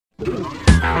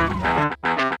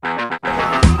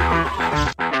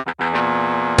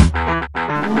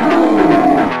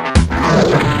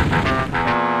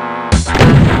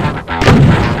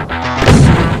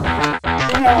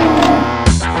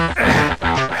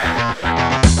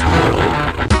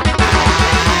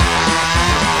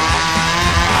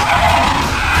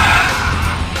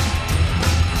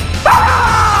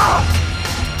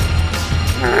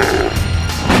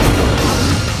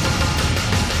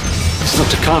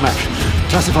Carmack,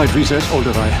 classified research,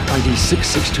 Alderai, ID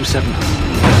 6627.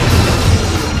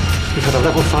 We've had a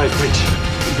level 5 breach.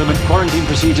 Implement quarantine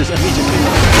procedures immediately.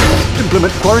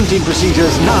 Implement quarantine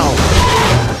procedures now.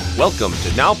 Welcome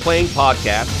to Now Playing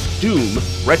Podcast, Doom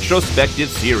Retrospective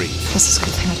Series. This is a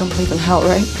good thing I don't believe in hell,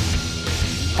 right?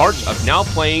 Part of Now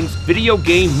Playing's video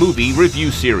game movie review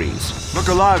series. Look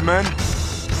alive, man.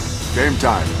 Game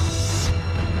time.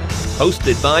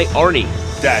 Hosted by Arnie.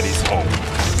 Daddy's home.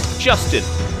 Justin.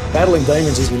 Battling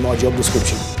demons isn't in my job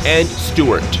description. And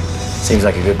Stuart. Seems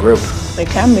like a good group. They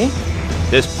can be.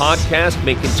 This podcast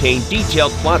may contain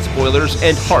detailed plot spoilers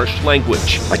and harsh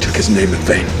language. I took his name in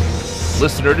vain.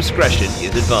 Listener discretion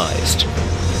is advised.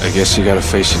 I guess you gotta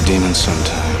face your demons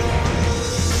sometime.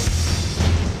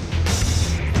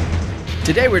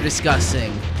 Today we're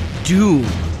discussing Doom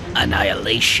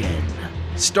Annihilation,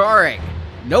 starring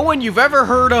no one you've ever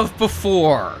heard of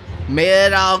before.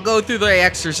 Man, I'll go through the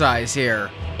exercise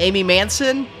here. Amy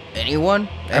Manson? Anyone?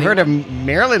 I've heard of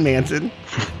Marilyn Manson.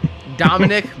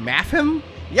 Dominic Mapham?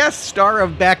 Yes, star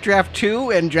of Backdraft 2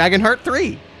 and Dragonheart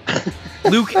 3.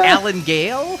 Luke Allen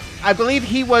Gale? I believe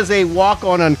he was a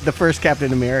walk-on the first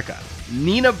Captain America.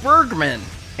 Nina Bergman?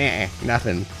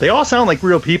 Nothing. They all sound like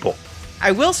real people.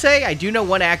 I will say, I do know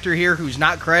one actor here who's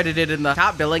not credited in the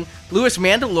top billing. Louis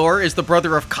Mandylor is the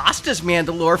brother of Costas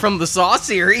Mandylor from the Saw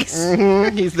series.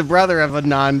 Mm-hmm. He's the brother of a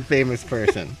non-famous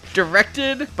person.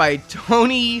 Directed by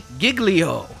Tony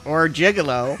Giglio. Or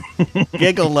Gigolo.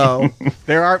 Gigolo.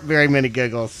 There aren't very many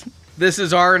giggles. This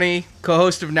is Arnie,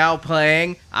 co-host of Now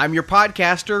Playing. I'm your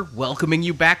podcaster, welcoming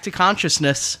you back to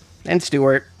consciousness. And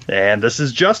Stuart. And this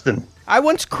is Justin. I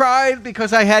once cried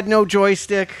because I had no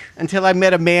joystick until I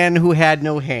met a man who had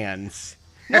no hands.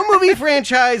 No movie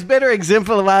franchise better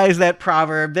exemplifies that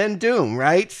proverb than Doom,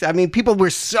 right? I mean, people were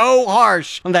so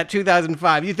harsh on that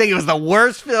 2005. You think it was the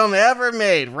worst film ever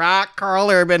made. Rock, Carl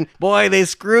Urban. Boy, they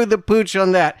screwed the pooch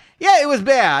on that. Yeah, it was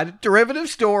bad. Derivative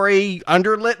story,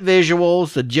 underlit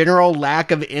visuals, a general lack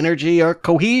of energy or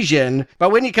cohesion. But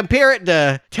when you compare it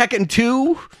to Tekken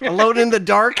 2, Alone in the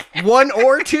Dark, 1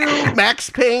 or 2,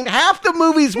 Max Payne, half the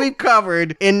movies we've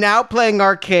covered in Now Playing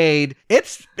Arcade,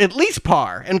 it's at least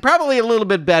par, and probably a little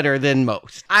bit better than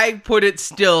most. I put it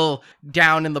still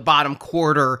down in the bottom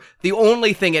quarter. The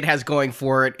only thing it has going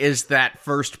for it is that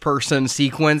first-person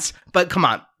sequence. But come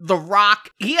on, The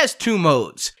Rock, he has two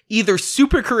modes. Either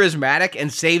super charismatic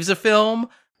and saves a film,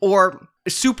 or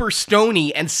super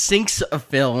stony and sinks a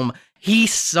film. He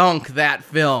sunk that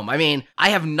film. I mean,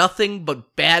 I have nothing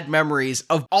but bad memories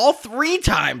of all 3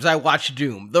 times I watched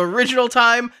Doom. The original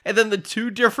time, and then the 2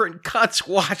 different cuts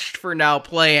watched for Now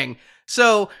Playing.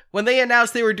 So, when they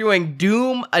announced they were doing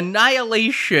Doom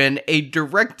Annihilation, a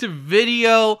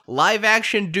direct-to-video,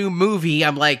 live-action Doom movie,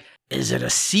 I'm like, is it a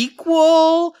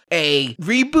sequel? A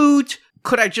reboot?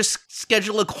 Could I just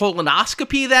schedule a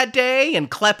colonoscopy that day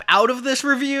and clep out of this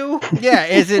review? Yeah,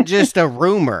 is it just a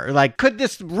rumor? Like, could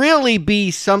this really be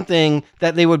something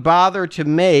that they would bother to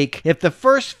make? If the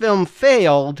first film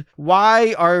failed,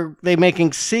 why are they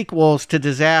making sequels to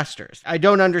disasters? I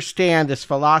don't understand this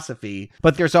philosophy,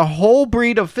 but there's a whole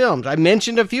breed of films. I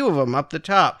mentioned a few of them up the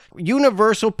top.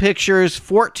 Universal Pictures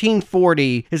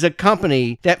 1440 is a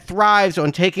company that thrives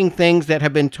on taking things that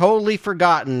have been totally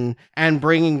forgotten and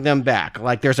bringing them back.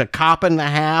 Like there's a Cop and a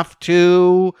Half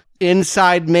 2,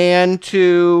 Inside Man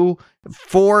 2,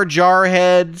 4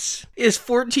 Jarheads. Is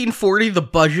 1440 the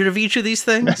budget of each of these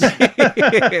things?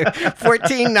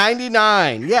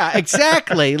 $14.99. Yeah,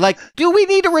 exactly. Like, do we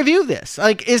need to review this?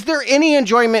 Like, is there any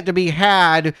enjoyment to be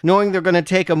had knowing they're going to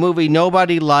take a movie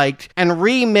nobody liked and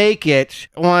remake it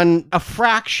on a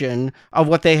fraction of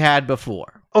what they had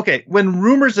before? Okay, when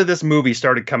rumors of this movie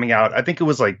started coming out, I think it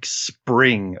was like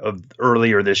spring of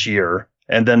earlier this year.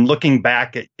 And then looking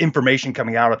back at information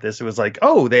coming out of this, it was like,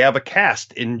 oh, they have a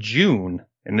cast in June.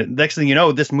 And the next thing you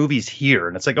know, this movie's here.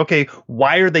 And it's like, okay,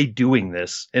 why are they doing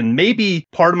this? And maybe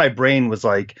part of my brain was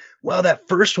like, well, that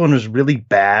first one was really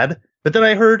bad. But then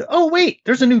I heard, oh, wait,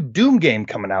 there's a new Doom game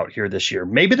coming out here this year.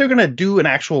 Maybe they're going to do an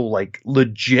actual, like,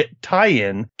 legit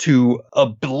tie-in to a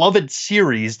beloved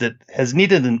series that has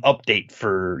needed an update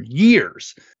for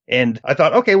years. And I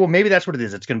thought, okay, well, maybe that's what it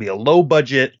is. It's going to be a low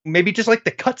budget, maybe just like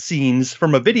the cutscenes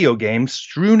from a video game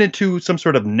strewn into some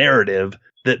sort of narrative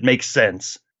that makes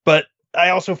sense. But I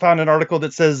also found an article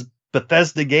that says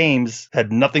Bethesda Games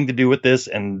had nothing to do with this,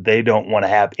 and they don't want to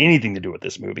have anything to do with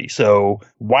this movie. So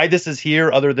why this is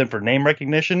here, other than for name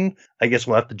recognition, I guess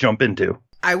we'll have to jump into.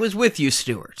 I was with you,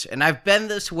 Stuart, and I've been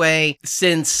this way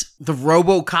since the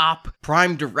RoboCop,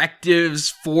 Prime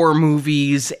Directives 4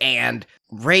 movies, and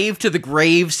Rave to the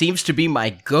Grave seems to be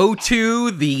my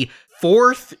go-to. The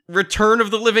fourth Return of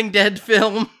the Living Dead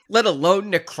film, let alone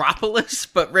Necropolis,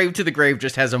 but Rave to the Grave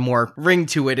just has a more ring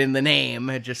to it in the name.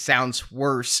 It just sounds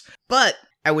worse. But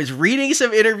I was reading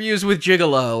some interviews with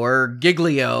Gigolo, or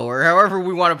Giglio, or however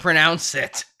we want to pronounce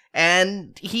it,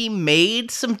 and he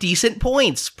made some decent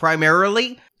points.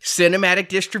 Primarily, cinematic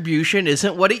distribution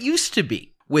isn't what it used to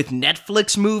be. With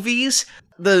Netflix movies,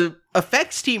 the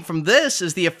effects team from this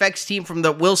is the effects team from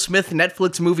the Will Smith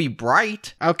Netflix movie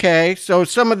Bright. Okay, so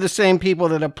some of the same people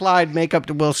that applied makeup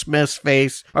to Will Smith's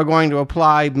face are going to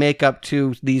apply makeup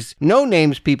to these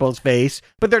no-names people's face,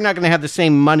 but they're not going to have the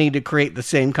same money to create the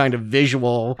same kind of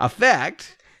visual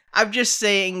effect. I'm just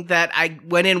saying that I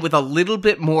went in with a little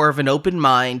bit more of an open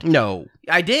mind. No.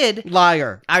 I did.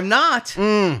 Liar. I'm not.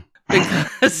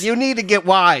 Because you need to get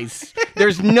wise.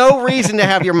 There's no reason to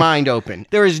have your mind open.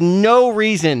 There is no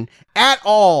reason at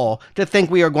all to think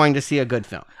we are going to see a good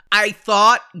film. I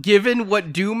thought, given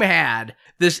what Doom had,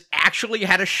 this actually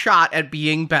had a shot at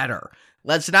being better.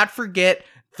 Let's not forget,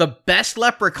 the best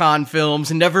Leprechaun films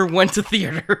never went to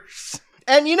theaters.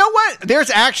 And you know what?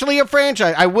 There's actually a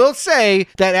franchise. I will say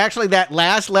that actually that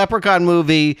last Leprechaun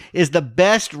movie is the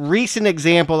best recent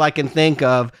example I can think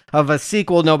of a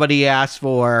sequel nobody asked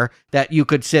for that you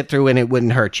could sit through and it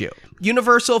wouldn't hurt you.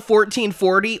 Universal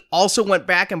 1440 also went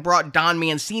back and brought Don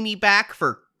Mancini back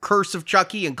for Curse of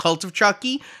Chucky and Cult of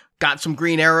Chucky. Got some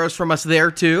green arrows from us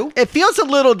there, too. It feels a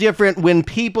little different when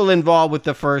people involved with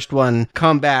the first one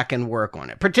come back and work on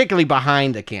it, particularly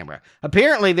behind the camera.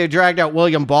 Apparently, they dragged out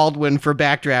William Baldwin for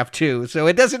Backdraft 2, so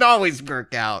it doesn't always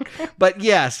work out. But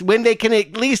yes, when they can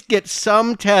at least get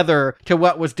some tether to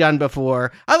what was done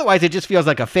before, otherwise it just feels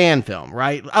like a fan film,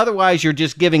 right? Otherwise, you're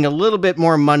just giving a little bit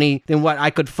more money than what I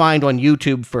could find on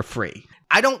YouTube for free.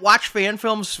 I don't watch fan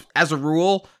films as a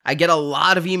rule. I get a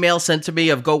lot of emails sent to me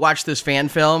of go watch this fan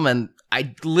film, and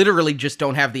I literally just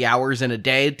don't have the hours in a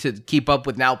day to keep up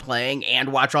with Now Playing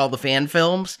and watch all the fan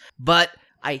films. But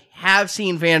I have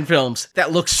seen fan films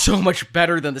that look so much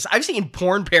better than this. I've seen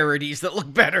porn parodies that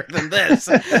look better than this.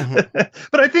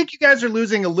 But I think you guys are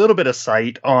losing a little bit of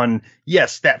sight on,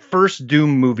 yes, that first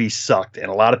Doom movie sucked and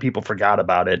a lot of people forgot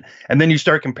about it. And then you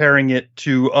start comparing it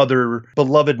to other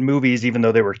beloved movies, even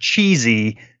though they were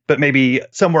cheesy, but maybe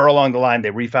somewhere along the line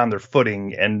they refound their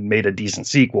footing and made a decent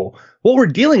sequel. What we're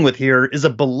dealing with here is a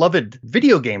beloved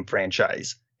video game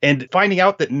franchise. And finding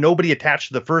out that nobody attached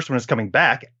to the first one is coming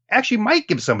back actually might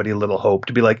give somebody a little hope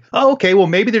to be like, oh, okay, well,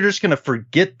 maybe they're just going to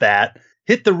forget that,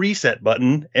 hit the reset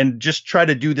button, and just try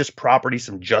to do this property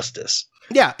some justice.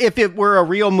 Yeah, if it were a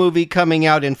real movie coming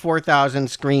out in 4,000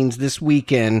 screens this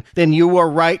weekend, then you were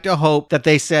right to hope that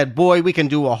they said, boy, we can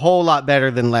do a whole lot better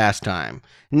than last time.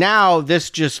 Now, this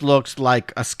just looks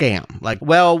like a scam. Like,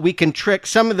 well, we can trick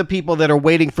some of the people that are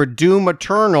waiting for Doom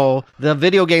Eternal, the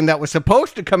video game that was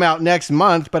supposed to come out next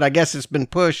month, but I guess it's been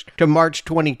pushed to March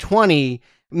 2020.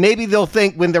 Maybe they'll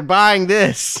think when they're buying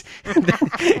this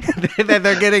that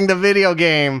they're getting the video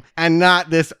game and not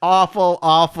this awful,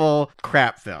 awful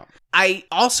crap film. I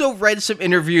also read some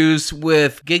interviews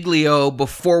with Giglio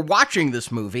before watching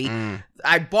this movie.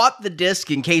 I bought the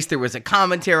disc in case there was a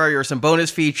commentary or some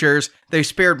bonus features. They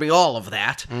spared me all of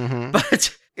that.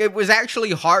 But it was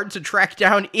actually hard to track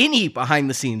down any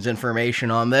behind-the-scenes information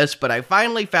on this, but I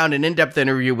finally found an in-depth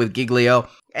interview with Giglio,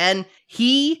 and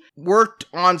he worked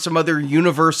on some other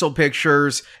Universal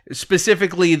pictures,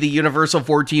 specifically the Universal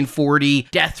 1440,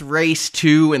 Death Race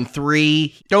 2 and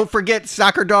 3. Don't forget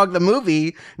Soccer Dog the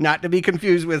movie, not to be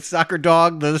confused with Soccer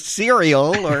Dog the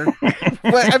cereal, or...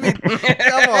 Well, I mean,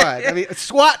 come on. I mean,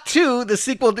 SWAT 2, the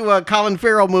sequel to a Colin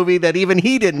Farrell movie that even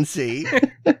he didn't see.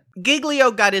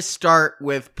 Giglio got his start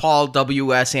with Paul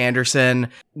W.S. Anderson,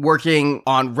 working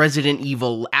on Resident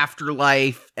Evil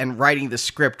Afterlife and writing the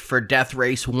script for Death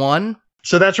Race 1.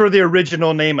 So that's where the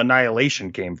original name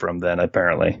Annihilation came from then,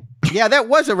 apparently. Yeah, that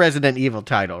was a Resident Evil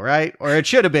title, right? Or it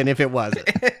should have been if it wasn't.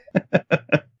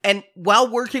 And while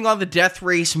working on the Death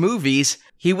Race movies,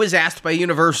 he was asked by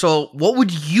Universal, what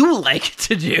would you like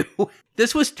to do?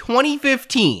 This was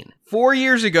 2015. 4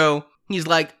 years ago, he's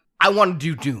like, I want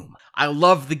to do Doom. I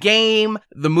love the game.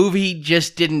 The movie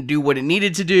just didn't do what it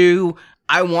needed to do.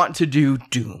 I want to do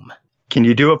Doom. Can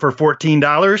you do it for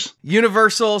 $14?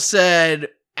 Universal said,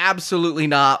 absolutely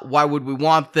not. Why would we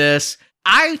want this?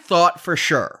 I thought for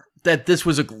sure that this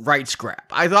was a rights grab.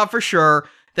 I thought for sure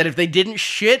that if they didn't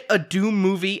shit a Doom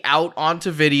movie out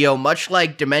onto video, much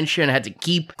like Dimension had to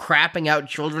keep crapping out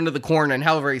Children of the Corn and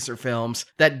Hellraiser films,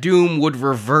 that Doom would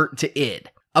revert to id.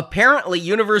 Apparently,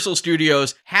 Universal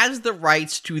Studios has the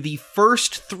rights to the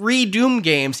first 3 Doom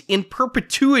games in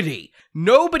perpetuity.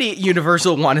 Nobody at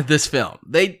Universal wanted this film.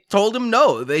 They told him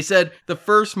no. They said the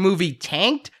first movie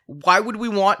tanked. Why would we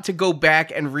want to go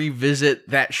back and revisit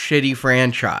that shitty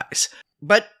franchise?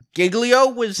 But Giglio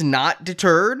was not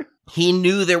deterred. He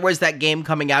knew there was that game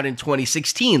coming out in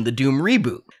 2016, the Doom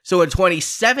reboot. So in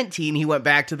 2017, he went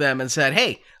back to them and said,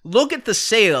 hey, look at the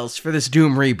sales for this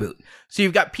Doom reboot. So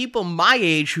you've got people my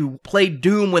age who played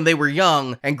Doom when they were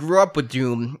young and grew up with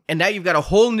Doom, and now you've got a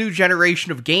whole new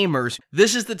generation of gamers.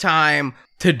 This is the time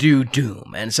to do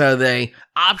Doom. And so they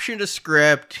optioned a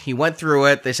script. He went through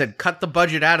it. They said, cut the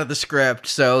budget out of the script.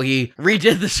 So he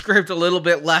redid the script a little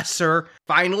bit lesser.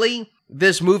 Finally,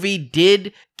 this movie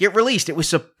did get released. It was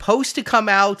supposed to come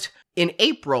out in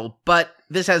April, but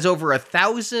this has over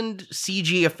 1,000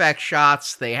 CG effect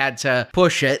shots. They had to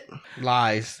push it.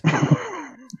 Lies.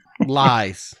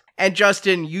 Lies. And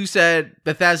Justin, you said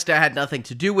Bethesda had nothing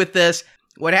to do with this.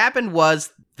 What happened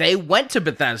was they went to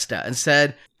Bethesda and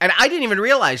said, and I didn't even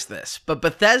realize this, but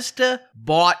Bethesda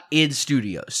bought id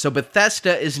Studios. So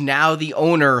Bethesda is now the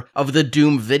owner of the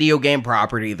Doom video game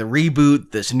property. The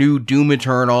reboot, this new Doom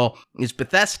Eternal, is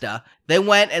Bethesda. They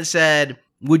went and said,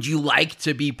 would you like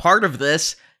to be part of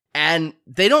this? And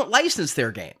they don't license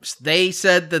their games. They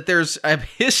said that there's a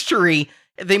history.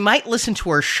 They might listen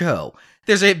to our show.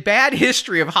 There's a bad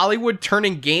history of Hollywood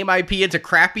turning game IP into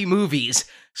crappy movies.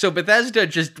 So Bethesda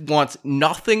just wants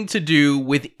nothing to do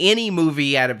with any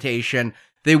movie adaptation.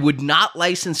 They would not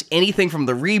license anything from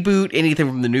the reboot, anything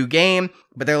from the new game.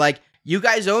 But they're like, you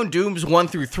guys own Dooms 1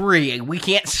 through 3, and we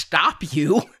can't stop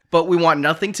you, but we want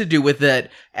nothing to do with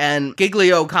it. And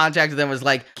Giglio contacted them and was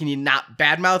like, can you not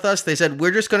badmouth us? They said,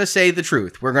 we're just going to say the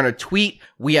truth. We're going to tweet,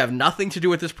 we have nothing to do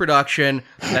with this production.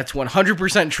 That's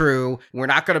 100% true. We're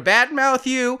not going to badmouth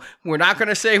you. We're not going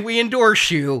to say we endorse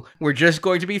you. We're just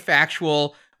going to be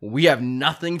factual. We have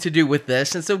nothing to do with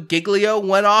this. And so Giglio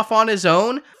went off on his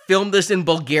own, filmed this in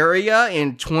Bulgaria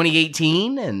in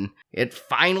 2018, and it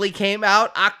finally came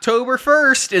out October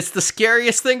 1st. It's the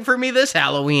scariest thing for me this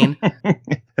Halloween.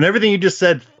 And everything you just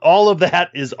said, all of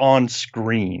that is on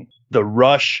screen. The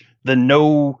rush, the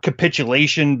no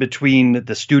capitulation between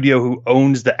the studio who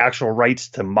owns the actual rights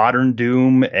to modern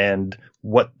Doom and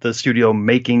what the studio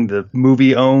making the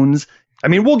movie owns. I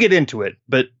mean, we'll get into it,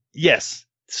 but yes.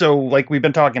 So like we've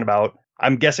been talking about,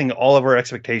 I'm guessing all of our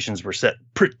expectations were set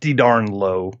pretty darn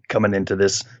low coming into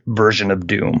this version of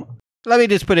Doom. Let me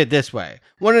just put it this way.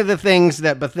 One of the things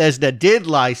that Bethesda did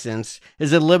license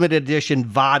is a limited edition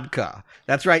vodka.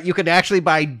 That's right, you can actually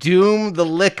buy Doom the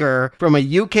liquor from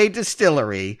a UK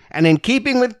distillery, and in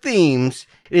keeping with themes,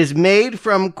 it is made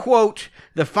from, quote,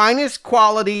 the finest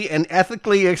quality and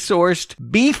ethically sourced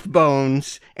beef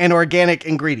bones and organic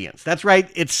ingredients. That's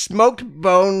right, it's smoked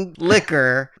bone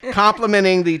liquor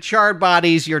complementing the charred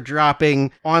bodies you're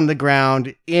dropping on the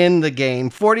ground in the game.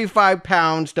 45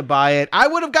 pounds to buy it. I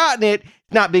would have gotten it.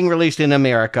 Not being released in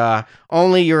America,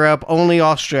 only Europe, only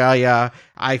Australia.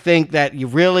 I think that you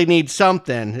really need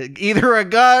something, either a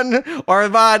gun or a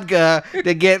vodka,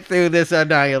 to get through this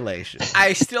annihilation.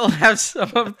 I still have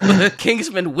some of the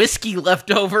Kingsman whiskey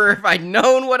left over. If I'd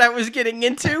known what I was getting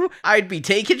into, I'd be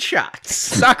taking shots.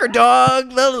 Soccer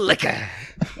dog, the liquor.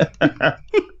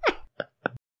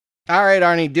 All right,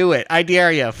 Arnie, do it. I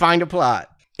dare you. Find a plot.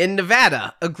 In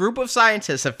Nevada, a group of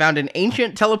scientists have found an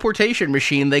ancient teleportation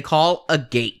machine they call a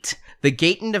gate. The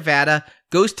gate in Nevada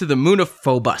goes to the moon of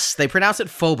Phobos. They pronounce it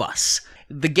Phobos.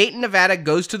 The gate in Nevada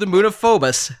goes to the moon of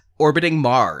Phobos, orbiting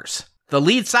Mars. The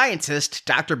lead scientist,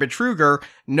 Dr. Betruger,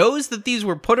 knows that these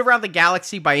were put around the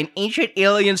galaxy by an ancient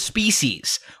alien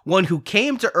species, one who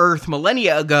came to Earth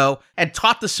millennia ago and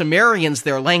taught the Sumerians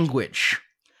their language.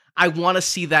 I want to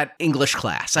see that English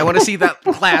class. I want to see that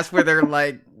class where they're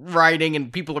like writing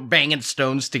and people are banging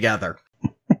stones together.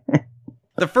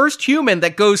 The first human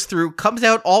that goes through comes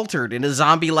out altered in a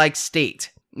zombie-like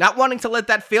state. Not wanting to let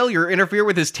that failure interfere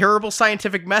with his terrible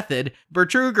scientific method,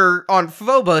 Betruger on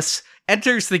Phobos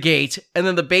enters the gate, and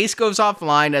then the base goes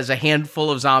offline as a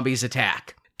handful of zombies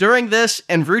attack. During this,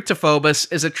 en route to Phobos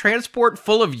is a transport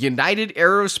full of United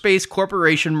Aerospace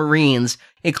Corporation Marines,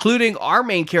 including our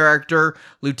main character,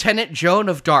 Lieutenant Joan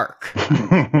of Dark.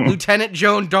 Lieutenant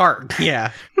Joan Dark.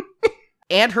 Yeah.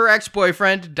 And her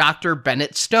ex-boyfriend, Dr.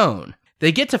 Bennett Stone.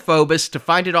 They get to Phobos to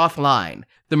find it offline.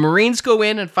 The Marines go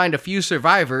in and find a few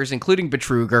survivors, including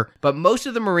Betruger, but most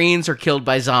of the Marines are killed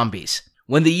by zombies.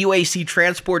 When the UAC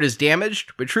transport is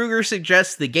damaged, Betruger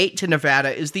suggests the gate to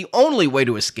Nevada is the only way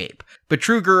to escape.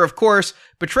 Betruger, of course,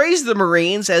 betrays the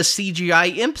Marines as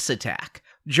CGI imps attack.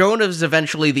 Joan is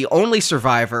eventually the only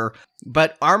survivor,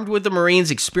 but armed with the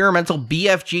Marines' experimental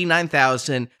BFG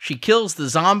 9000, she kills the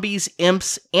zombies,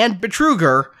 imps, and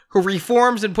Betruger, who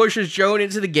reforms and pushes Joan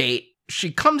into the gate.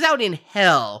 She comes out in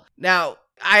hell. Now,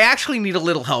 I actually need a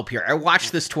little help here. I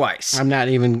watched this twice. I'm not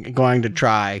even going to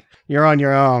try. You're on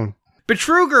your own.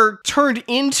 Betruger turned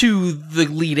into the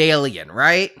lead alien,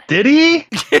 right? Did he?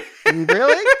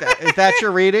 Really? Is that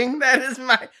your reading? That is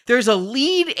my... There's a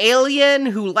lead alien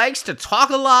who likes to talk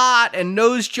a lot and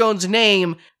knows Joan's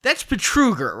name. That's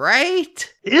Betruger,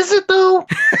 right? Is it though?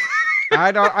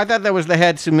 I thought that was the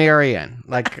head Sumerian.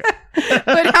 Like,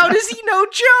 but how does he know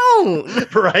Joan?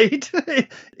 Right?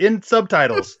 In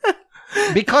subtitles.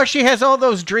 because she has all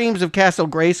those dreams of Castle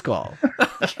Grayskull.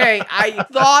 Okay, I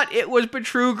thought it was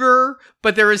Betruger,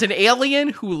 but there is an alien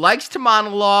who likes to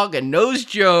monologue and knows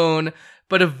Joan,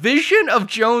 but a vision of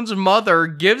Joan's mother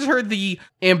gives her the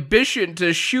ambition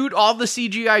to shoot all the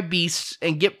CGI beasts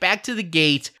and get back to the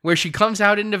gate where she comes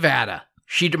out in Nevada.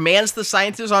 She demands the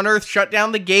scientists on Earth shut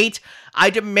down the gate. I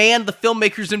demand the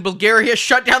filmmakers in Bulgaria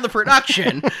shut down the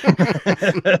production.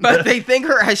 But they think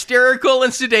her hysterical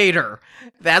and sedate her.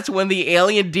 That's when the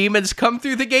alien demons come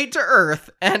through the gate to Earth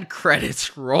and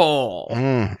credits roll.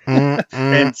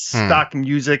 And stock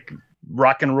music,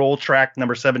 rock and roll track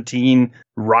number 17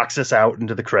 rocks us out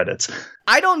into the credits.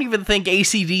 I don't even think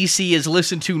AC/DC is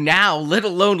listened to now, let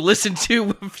alone listened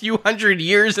to a few hundred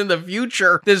years in the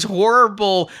future. This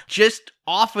horrible, just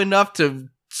off enough to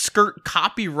skirt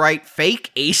copyright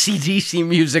fake AC/DC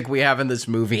music we have in this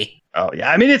movie. Oh,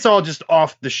 yeah. I mean, it's all just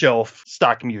off the shelf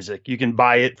stock music. You can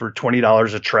buy it for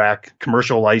 $20 a track,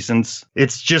 commercial license.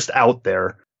 It's just out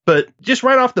there. But just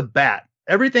right off the bat,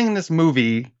 everything in this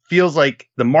movie feels like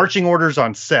the marching orders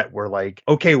on set were like,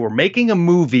 okay, we're making a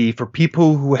movie for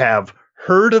people who have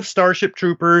heard of Starship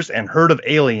Troopers and heard of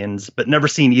aliens, but never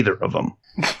seen either of them.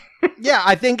 Yeah,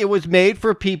 I think it was made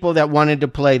for people that wanted to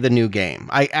play the new game.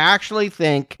 I actually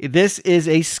think this is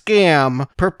a scam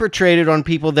perpetrated on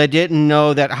people that didn't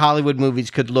know that Hollywood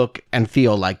movies could look and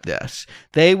feel like this.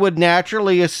 They would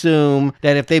naturally assume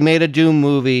that if they made a Doom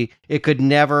movie, it could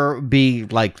never be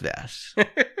like this.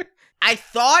 I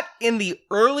thought in the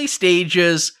early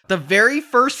stages, the very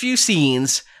first few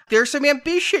scenes, there's some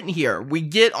ambition here. We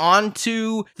get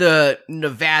onto the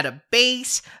Nevada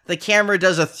base. The camera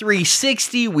does a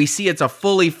 360. We see it's a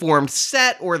fully formed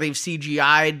set, or they've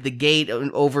CGI'd the gate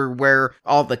over where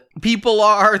all the people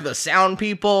are, the sound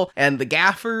people and the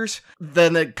gaffers.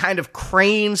 Then it kind of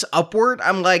cranes upward.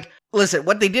 I'm like, listen,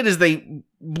 what they did is they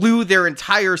blew their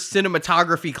entire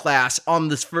cinematography class on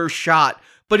this first shot.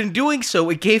 But in doing so,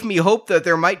 it gave me hope that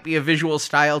there might be a visual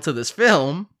style to this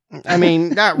film. I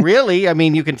mean, not really. I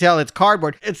mean, you can tell it's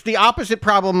cardboard. It's the opposite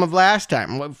problem of last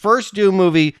time. First Doom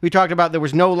movie, we talked about there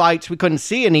was no lights. We couldn't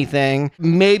see anything.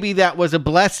 Maybe that was a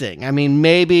blessing. I mean,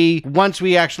 maybe once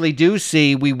we actually do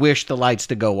see, we wish the lights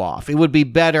to go off. It would be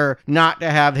better not to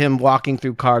have him walking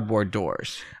through cardboard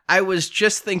doors. I was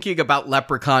just thinking about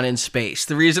Leprechaun in space.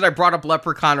 The reason I brought up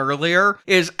Leprechaun earlier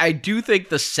is I do think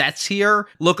the sets here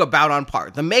look about on par.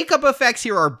 The makeup effects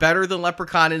here are better than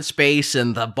Leprechaun in space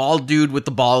and the bald dude with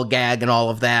the ball gag and all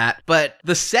of that. But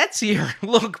the sets here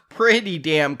look pretty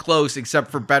damn close,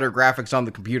 except for better graphics on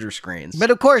the computer screens.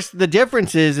 But of course, the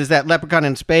difference is that Leprechaun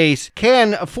in Space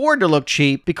can afford to look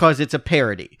cheap because it's a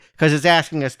parody, because it's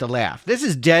asking us to laugh. This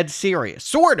is dead serious,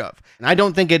 sort of. And I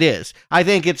don't think it is. I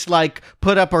think it's like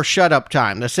put up or shut up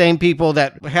time. The same people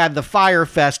that had the Fire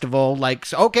Festival,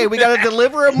 like, okay, we got to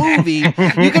deliver a movie.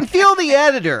 You can feel the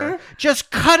editor just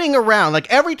cutting around. Like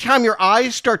every time your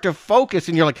eyes start to focus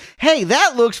and you're like, hey,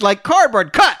 that looks like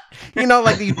cardboard, cut. You know,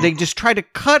 like they just try to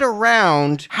cut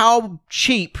around how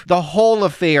cheap the whole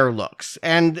affair looks.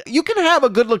 And you can have a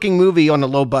good-looking movie on a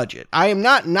low budget. I am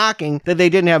not knocking that they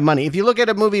didn't have money. If you look at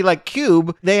a movie like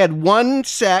Cube, they had one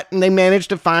set and they managed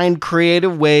to find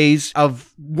creative ways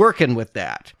of working with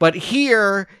that. But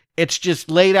here, it's just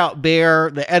laid out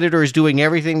bare. The editor is doing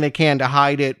everything they can to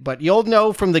hide it, but you'll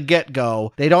know from the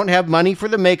get-go, they don't have money for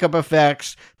the makeup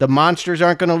effects. The monsters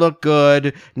aren't going to look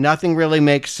good. Nothing really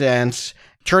makes sense.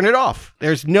 Turn it off.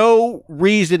 There's no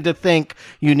reason to think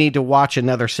you need to watch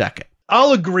another second.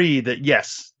 I'll agree that,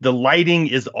 yes, the lighting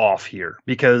is off here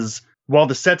because while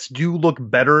the sets do look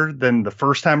better than the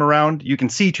first time around, you can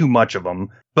see too much of them.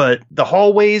 But the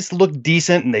hallways look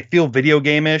decent and they feel video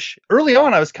game-ish. Early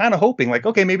on, I was kind of hoping, like,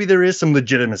 okay, maybe there is some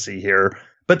legitimacy here.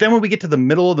 But then when we get to the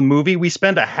middle of the movie, we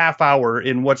spend a half hour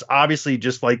in what's obviously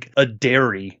just like a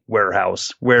dairy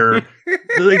warehouse where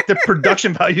like the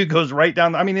production value goes right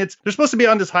down. I mean, they're supposed to be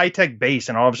on this high-tech base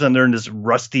and all of a sudden they're in this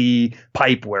rusty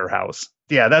pipe warehouse.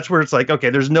 Yeah, that's where it's like, okay,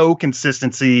 there's no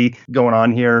consistency going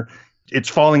on here. It's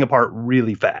falling apart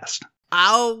really fast.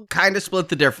 I'll kind of split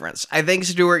the difference. I think,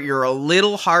 Stuart, you're a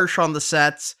little harsh on the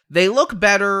sets. They look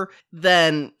better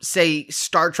than, say,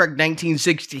 Star Trek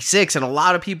 1966, and a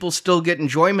lot of people still get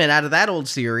enjoyment out of that old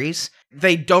series.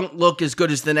 They don't look as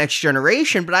good as The Next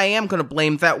Generation, but I am going to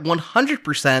blame that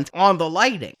 100% on the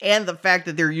lighting and the fact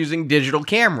that they're using digital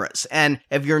cameras. And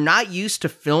if you're not used to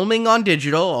filming on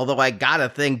digital, although I gotta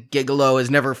think Gigolo has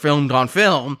never filmed on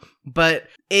film, but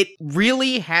it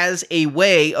really has a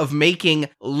way of making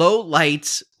low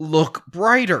lights look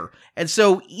brighter. And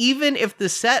so even if the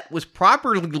set was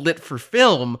properly lit for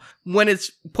film, when it's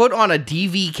put on a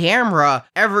DV camera,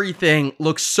 everything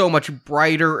looks so much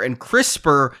brighter and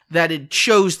crisper that it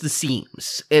shows the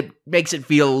seams. It makes it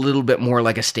feel a little bit more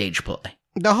like a stage play.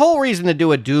 The whole reason to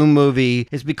do a Doom movie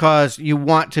is because you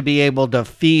want to be able to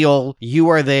feel you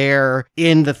are there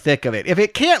in the thick of it. If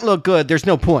it can't look good, there's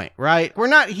no point, right? We're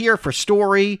not here for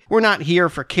story. We're not here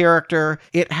for character.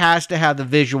 It has to have the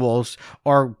visuals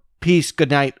or peace,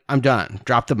 good night, I'm done.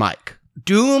 Drop the mic.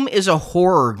 Doom is a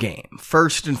horror game,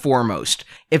 first and foremost.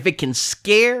 If it can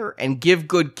scare and give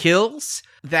good kills,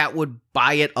 that would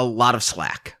buy it a lot of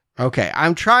slack. Okay,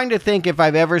 I'm trying to think if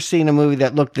I've ever seen a movie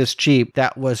that looked this cheap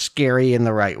that was scary in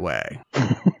the right way.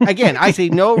 Again, I see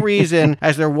no reason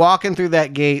as they're walking through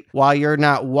that gate while you're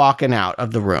not walking out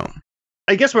of the room.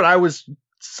 I guess what I was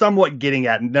somewhat getting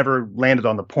at and never landed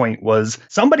on the point was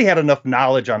somebody had enough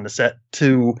knowledge on the set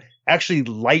to actually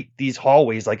light these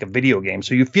hallways like a video game.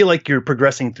 So you feel like you're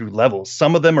progressing through levels.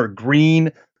 Some of them are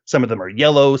green, some of them are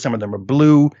yellow, some of them are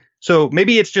blue. So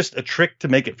maybe it's just a trick to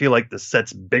make it feel like the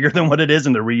set's bigger than what it is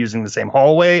and they're reusing the same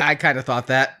hallway. I kind of thought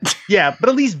that. Yeah, but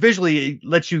at least visually it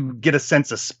lets you get a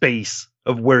sense of space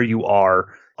of where you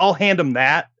are. I'll hand them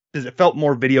that because it felt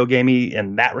more video gamey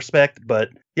in that respect. But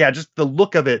yeah, just the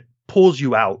look of it pulls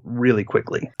you out really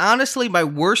quickly. Honestly, my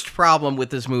worst problem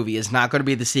with this movie is not going to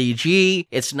be the CG.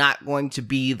 It's not going to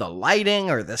be the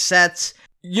lighting or the sets.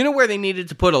 You know where they needed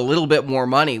to put a little bit more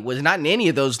money was not in any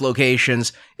of those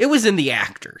locations. It was in the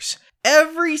actors.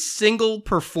 Every single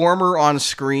performer on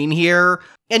screen here.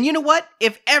 And you know what?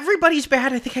 If everybody's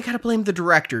bad, I think I gotta blame the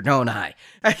director, don't I?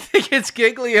 I think it's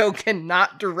Giglio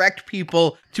cannot direct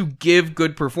people to give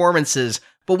good performances.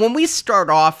 But when we start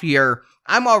off here,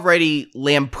 I'm already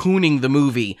lampooning the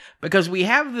movie because we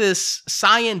have this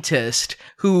scientist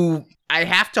who I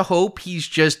have to hope he's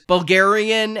just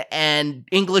Bulgarian and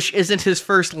English isn't his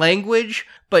first language,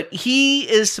 but he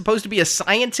is supposed to be a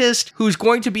scientist who's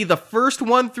going to be the first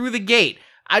one through the gate.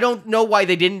 I don't know why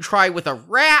they didn't try with a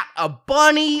rat, a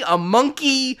bunny, a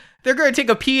monkey. They're going to take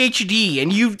a PhD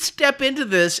and you step into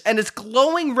this and it's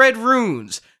glowing red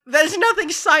runes. That is nothing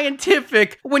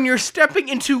scientific when you're stepping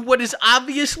into what is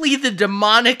obviously the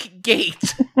demonic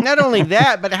gate. Not only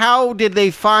that, but how did they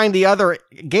find the other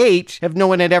gate if no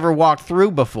one had ever walked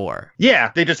through before?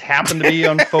 Yeah, they just happened to be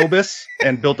on Phobos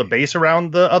and built a base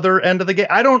around the other end of the gate.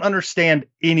 I don't understand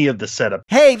any of the setup.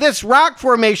 Hey, this rock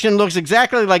formation looks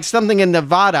exactly like something in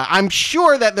Nevada. I'm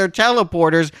sure that they're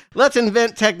teleporters. Let's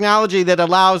invent technology that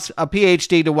allows a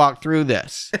PhD to walk through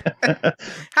this.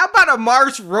 How about a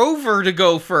Mars rover to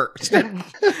go first and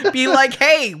be like,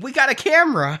 hey, we got a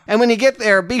camera. And when you get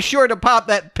there, be sure to pop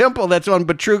that pimple that's on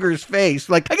Betruger's face.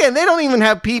 Like, again, they don't even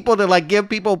have people to, like, give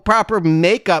people proper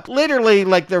makeup. Literally,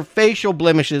 like, their facial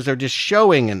blemishes are just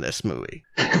showing in this movie.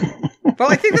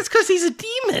 Well, I think that's because he's a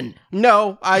demon.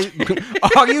 No, are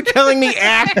you telling me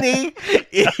acne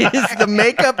is the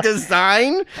makeup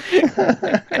design?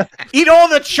 Eat all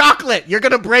the chocolate. You're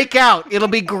going to break out. It'll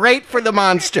be great for the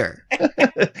monster.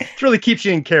 It really keeps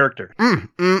you in character.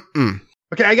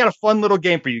 Okay, I got a fun little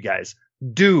game for you guys.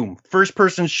 Doom,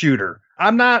 first-person shooter.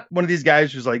 I'm not one of these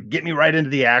guys who's like, get me right into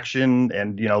the action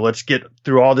and, you know, let's get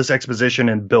through all this exposition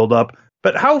and build up.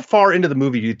 But how far into the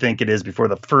movie do you think it is before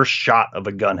the first shot of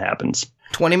a gun happens?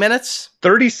 20 minutes?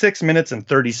 36 minutes and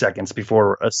 30 seconds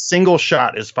before a single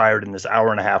shot is fired in this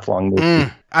hour-and-a-half long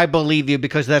movie. I believe you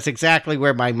because that's exactly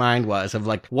where my mind was of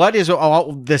like, what is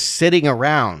all this sitting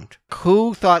around?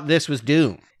 Who thought this was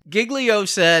Doom? Giglio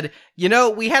said,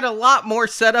 we had a lot more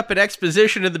setup and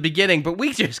exposition in the beginning, but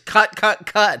we just cut.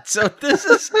 So this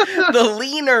is the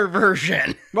leaner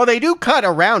version. Well, they do cut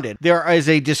around it. There is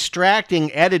a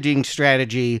distracting editing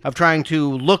strategy of trying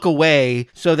to look away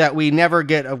so that we never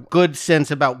get a good sense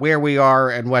about where we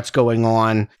are and what's going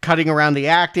on. Cutting around the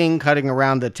acting, cutting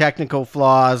around the technical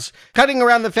flaws, cutting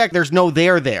around the fact there's no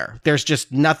there. There's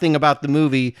just nothing about the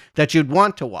movie that you'd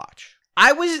want to watch.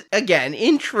 I was, again,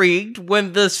 intrigued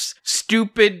when this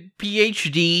stupid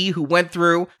PhD who went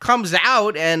through comes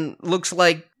out and looks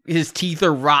like his teeth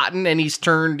are rotten and he's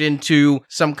turned into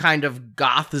some kind of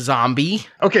goth zombie.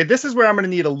 Okay, this is where I'm going to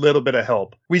need a little bit of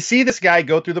help. We see this guy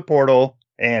go through the portal,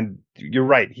 and you're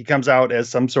right. He comes out as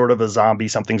some sort of a zombie.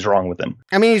 Something's wrong with him.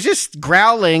 I mean, he's just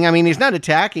growling. I mean, he's not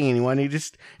attacking anyone.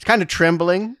 He's kind of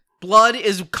trembling. Blood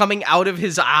is coming out of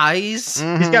his eyes.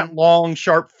 Mm-hmm. He's got long,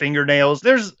 sharp fingernails.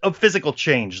 There's a physical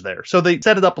change there. So they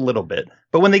set it up a little bit.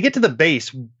 But when they get to the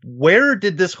base, where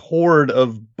did this horde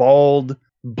of bald,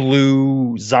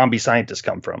 blue zombie scientists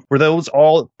come from? Were those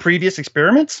all previous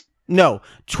experiments? No,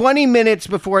 20 minutes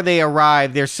before they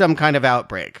arrive, there's some kind of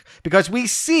outbreak. Because we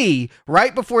see,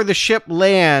 right before the ship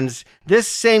lands, this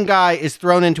same guy is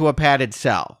thrown into a padded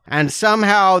cell. And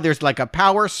somehow there's like a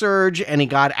power surge and he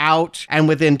got out. And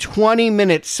within 20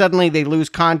 minutes, suddenly they lose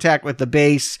contact with the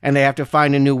base and they have to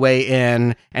find a new way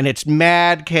in. And it's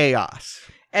mad chaos.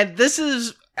 And this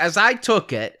is, as I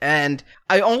took it, and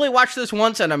I only watched this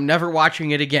once and I'm never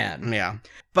watching it again. Yeah.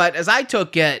 But as I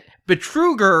took it,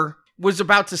 Betruger was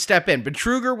about to step in.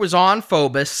 Betruger was on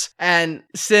Phobos, and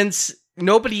since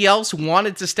nobody else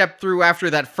wanted to step through after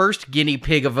that first guinea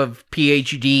pig of a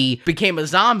PhD became a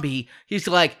zombie, he's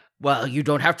like, well, you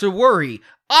don't have to worry.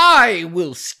 I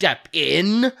will step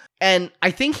in. And I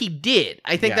think he did.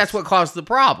 I think that's what caused the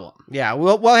problem. Yeah,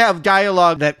 we'll have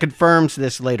dialogue that confirms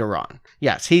this later on.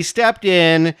 Yes, he stepped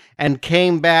in and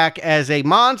came back as a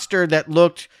monster that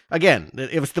looked, again,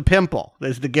 it was the pimple,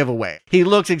 is the giveaway. He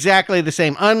looks exactly the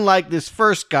same. Unlike this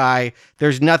first guy,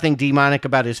 there's nothing demonic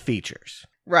about his features.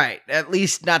 Right, at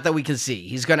least not that we can see.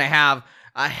 He's going to have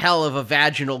a hell of a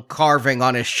vaginal carving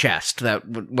on his chest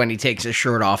that when he takes his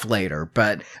shirt off later.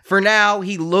 But for now,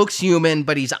 he looks human,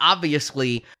 but he's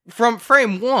obviously, from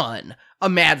frame one, a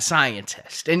mad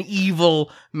scientist, an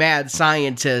evil mad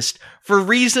scientist for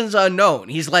reasons unknown.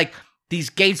 He's like, these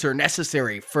gates are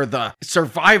necessary for the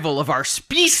survival of our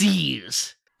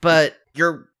species. But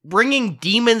you're bringing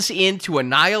demons in to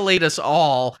annihilate us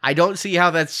all. I don't see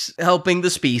how that's helping the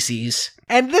species.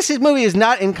 And this movie is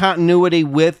not in continuity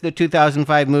with the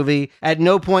 2005 movie. At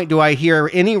no point do I hear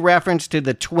any reference to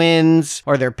the twins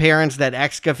or their parents that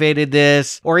excavated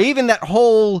this, or even that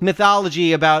whole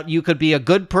mythology about you could be a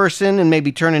good person and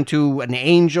maybe turn into an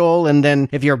angel, and then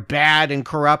if you're bad and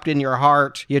corrupt in your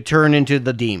heart, you turn into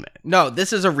the demon. No,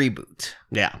 this is a reboot.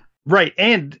 Yeah. Right,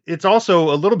 and it's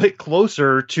also a little bit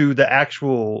closer to the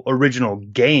actual original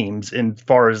games in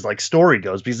far as like story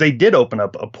goes, because they did open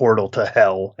up a portal to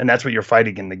hell, and that's what you're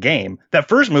fighting in the game. That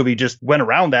first movie just went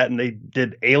around that, and they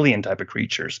did alien type of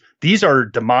creatures. These are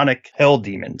demonic hell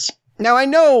demons. Now, I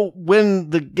know when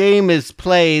the game is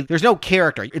played, there's no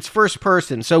character. It's first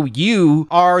person, so you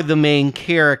are the main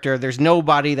character. There's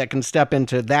nobody that can step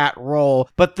into that role.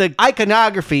 But the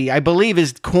iconography, I believe,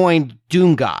 is coined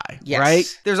Doom Guy,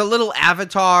 right? There's a little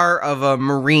avatar of a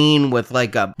Marine with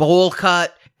like a bowl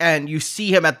cut, and you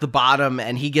see him at the bottom,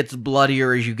 and he gets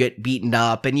bloodier as you get beaten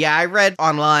up. And yeah, I read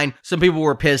online, some people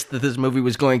were pissed that this movie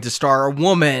was going to star a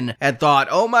woman and thought,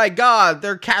 oh my god,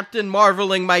 they're Captain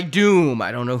Marveling my doom.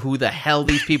 I don't know who the hell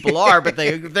these people are, but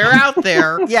they're out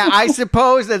there. Yeah, I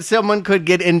suppose that someone could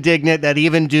get indignant that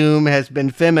even Doom has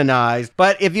been feminized.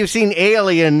 But if you've seen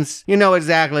Aliens, you know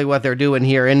exactly what they're doing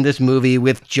here in this movie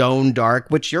with Joan d'Arc,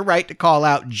 which you're right to call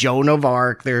out Joan of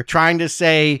Arc. They're trying to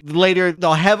say later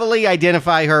they'll heavily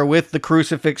identify her with the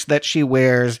crucifix that she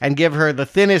wears and give her the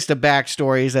thinnest of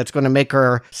backstories that's going to make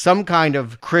her some kind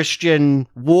of Christian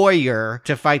warrior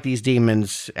to fight these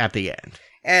demons at the end.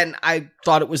 And I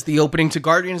thought it was the opening to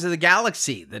Guardians of the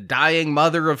Galaxy, the dying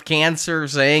mother of cancer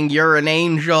saying you're an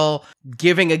angel,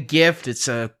 giving a gift. It's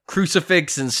a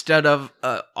crucifix instead of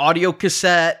an audio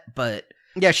cassette, but...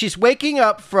 Yeah, she's waking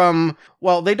up from,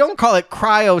 well, they don't call it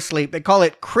cryo sleep, they call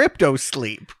it crypto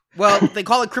sleep. Well, they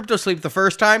call it crypto sleep the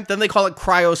first time, then they call it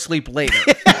cryo sleep later.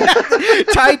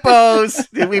 Typos.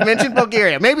 We mentioned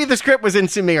Bulgaria. Maybe the script was in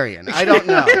Sumerian. I don't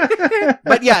know.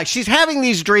 But yeah, she's having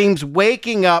these dreams,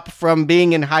 waking up from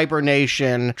being in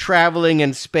hibernation, traveling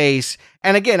in space,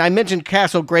 And again, I mentioned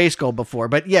Castle Grayskull before,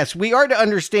 but yes, we are to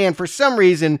understand for some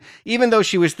reason, even though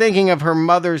she was thinking of her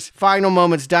mother's final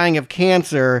moments dying of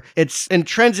cancer, it's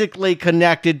intrinsically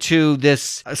connected to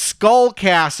this skull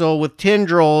castle with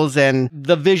tendrils and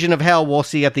the vision of hell we'll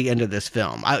see at the end of this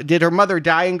film. Did her mother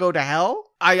die and go to hell?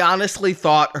 I honestly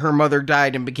thought her mother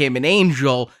died and became an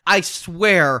angel. I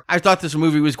swear, I thought this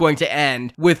movie was going to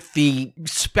end with the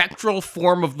spectral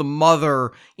form of the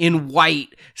mother in white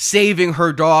saving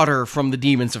her daughter from the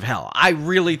demons of hell. I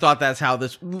really thought that's how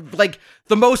this, like,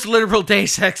 the most literal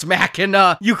Deus Ex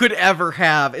Machina you could ever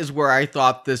have is where I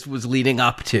thought this was leading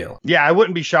up to. Yeah, I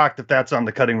wouldn't be shocked if that's on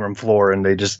the cutting room floor and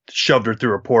they just shoved her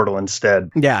through a portal instead.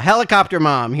 Yeah, helicopter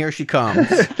mom, here she comes.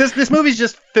 This movie's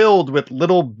just filled with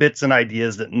little bits and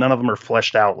ideas that none of them are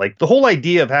fleshed out. Like the whole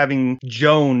idea of having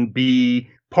Joan be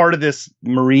part of this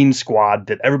Marine squad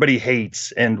that everybody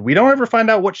hates, and we don't ever find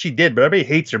out what she did, but everybody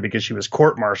hates her because she was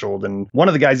court-martialed, and one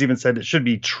of the guys even said it should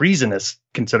be treasonous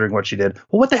considering what she did.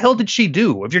 Well, what the hell did she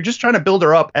do? If you're just trying to build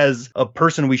her up as a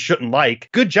person we shouldn't like,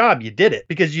 good job, you did it,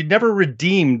 because you never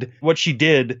redeemed what she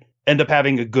did. End up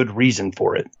having a good reason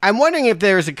for it. I'm wondering if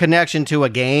there's a connection to a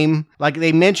game. Like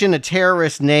they mention a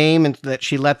terrorist name and that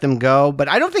she let them go, but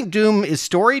I don't think Doom is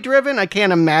story driven. I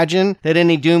can't imagine that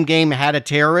any Doom game had a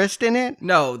terrorist in it.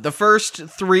 No, the first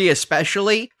 3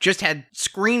 especially just had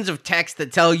screens of text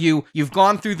that tell you you've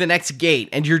gone through the next gate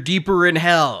and you're deeper in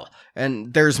hell.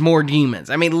 And there's more demons.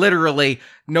 I mean, literally,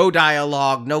 no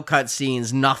dialogue, no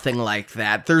cutscenes, nothing like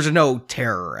that. There's no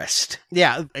terrorist.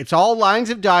 Yeah, it's all lines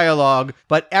of dialogue,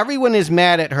 but everyone is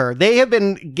mad at her. They have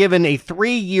been given a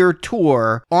 3-year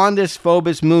tour on this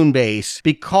Phobos moon base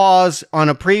because on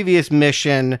a previous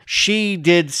mission, she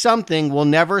did something we'll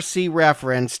never see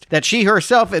referenced that she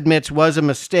herself admits was a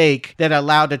mistake that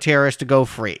allowed the terrorists to go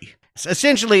free.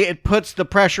 Essentially, it puts the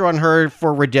pressure on her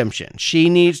for redemption. She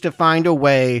needs to find a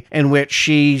way in which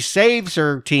she saves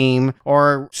her team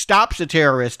or stops a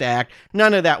terrorist act.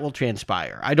 None of that will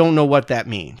transpire. I don't know what that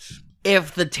means.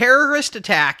 If the terrorist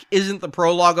attack isn't the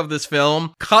prologue of this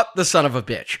film, cut the son of a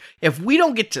bitch. If we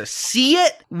don't get to see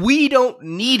it, we don't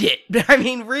need it. I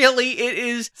mean, really, it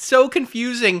is so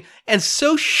confusing and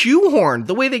so shoehorned,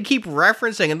 the way they keep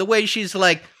referencing and the way she's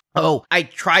like, oh, I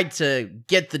tried to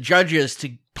get the judges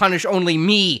to punish only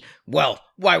me. Well,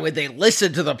 why would they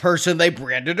listen to the person they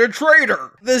branded a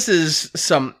traitor? This is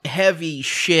some heavy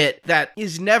shit that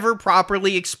is never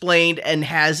properly explained and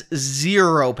has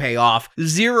zero payoff,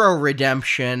 zero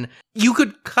redemption. You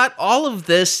could cut all of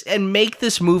this and make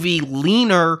this movie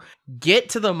leaner, get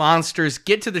to the monsters,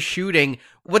 get to the shooting.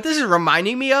 What this is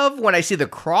reminding me of when I see the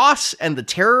cross and the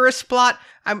terrorist plot,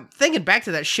 I'm thinking back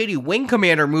to that shitty Wing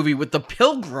Commander movie with the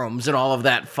pilgrims and all of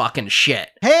that fucking shit.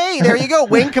 Hey, there you go,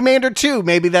 Wing Commander 2.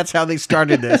 Maybe that's how they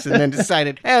started this and then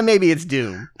decided, maybe it's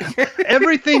Doom.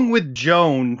 Everything with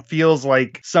Joan feels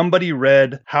like somebody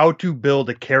read How to Build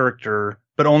a Character,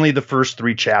 but only the first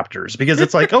 3 chapters. Because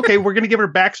it's like, okay, we're going to give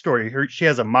her backstory. She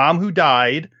has a mom who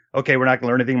died. Okay, we're not going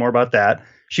to learn anything more about that.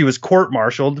 She was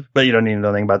court-martialed, but you don't need to know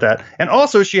anything about that. And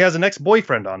also, she has an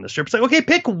ex-boyfriend on this trip. It's like, okay,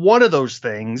 pick one of those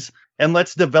things, and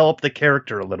let's develop the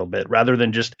character a little bit, rather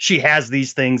than just, she has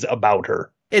these things about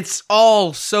her. It's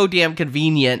all so damn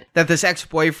convenient that this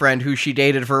ex-boyfriend who she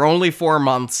dated for only 4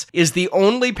 months is the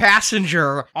only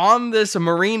passenger on this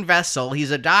marine vessel.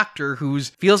 He's a doctor who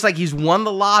feels like he's won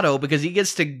the lotto because he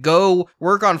gets to go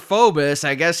work on Phobos.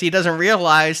 I guess he doesn't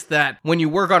realize that when you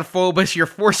work on Phobos, you're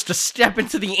forced to step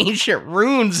into the ancient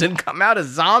ruins and come out a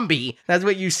zombie. That's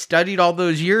what you studied all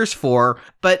those years for.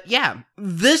 But yeah,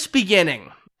 this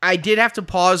beginning, I did have to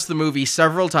pause the movie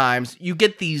several times. You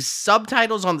get these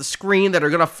subtitles on the screen that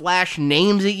are gonna flash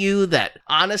names at you that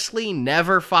honestly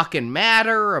never fucking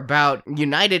matter about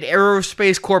United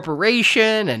Aerospace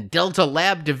Corporation and Delta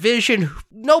Lab Division.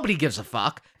 Nobody gives a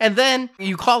fuck. And then,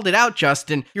 you called it out,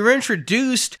 Justin, you're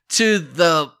introduced to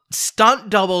the stunt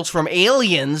doubles from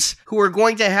Aliens who are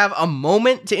going to have a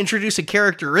moment to introduce a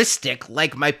characteristic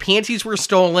like my panties were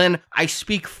stolen, I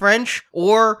speak French,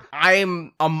 or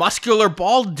I'm a muscular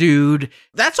bald dude.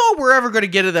 That's all we're ever going to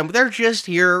get of them. They're just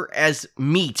here as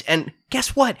meat. And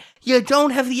guess what? You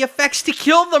don't have the effects to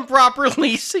kill them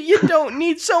properly, so you don't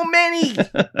need so many.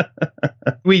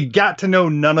 We got to know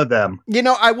none of them. You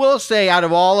know, I will say out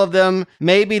of all of them,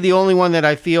 maybe the only one that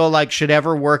I feel like should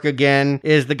ever work again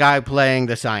is the guy playing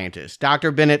the scientist.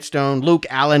 Dr. Bennett Stone, Luke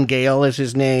Allen Gale is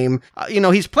his name.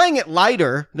 He's playing it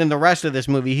lighter than the rest of this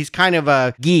movie. He's kind of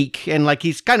a geek and like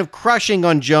he's kind of crushing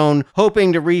on Joan,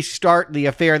 hoping to restart the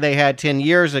affair they had 10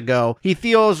 years ago. He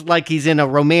feels like he's in a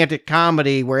romantic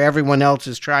comedy where everyone else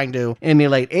is trying to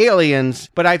emulate Aliens,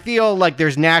 but I feel like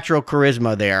there's natural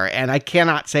charisma there, and I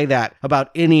cannot say that about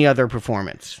any other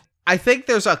performance. I think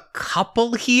there's a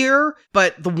couple here,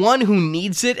 but the one who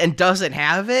needs it and doesn't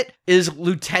have it is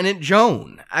Lieutenant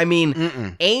Joan. I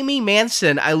mean, Amy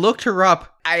Manson, I looked her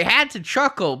up. I had to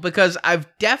chuckle because I've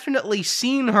definitely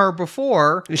seen her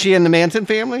before. Is she in the Manson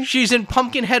family? She's in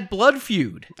Pumpkinhead Blood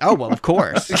Feud. Oh, well, of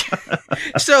course.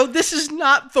 So this is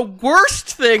not the worst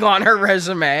thing on her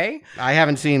resume. I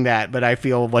haven't seen that, but I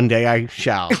feel one day I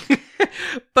shall.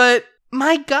 But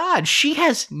my God, she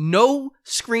has no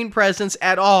screen presence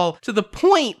at all, to the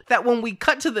point that when we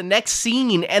cut to the next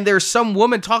scene and there's some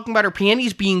woman talking about her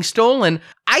panties being stolen,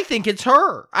 I think it's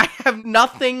her. I have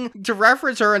nothing to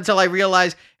reference her until I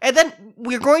realize, and then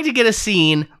we're going to get a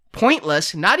scene,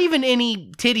 pointless, not even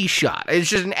any titty shot. It's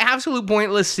just an absolute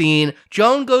pointless scene.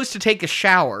 Joan goes to take a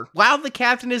shower while the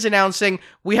captain is announcing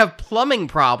we have plumbing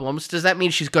problems. Does that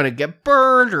mean she's going to get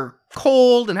burned or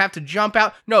cold and have to jump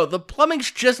out? No, the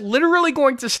plumbing's just literally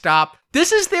going to stop.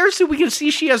 This is there so we can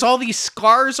see she has all these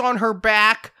scars on her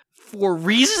back for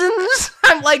reasons.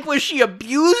 I'm like, was she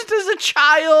abused as a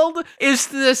child? Is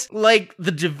this like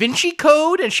the Da Vinci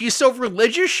Code and she's so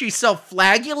religious she's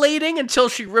self-flagellating until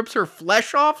she rips her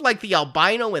flesh off like the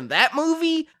albino in that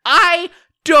movie? I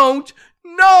don't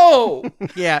know.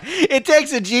 Yeah, it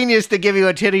takes a genius to give you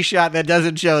a titty shot that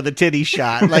doesn't show the titty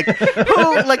shot. Like,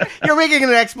 you're making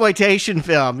an exploitation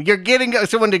film. You're getting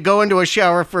someone to go into a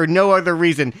shower for no other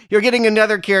reason. You're getting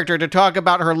another character to talk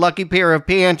about her lucky pair of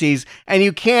panties, and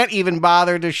you can't even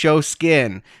bother to show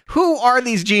skin. Who are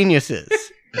these geniuses?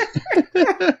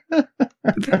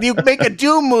 You make a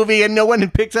Doom movie and no one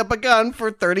picks up a gun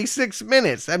for 36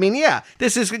 minutes. I mean, yeah,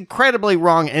 this is incredibly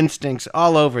wrong instincts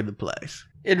all over the place.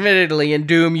 Admittedly, in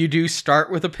Doom, you do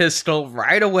start with a pistol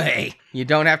right away. You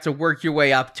don't have to work your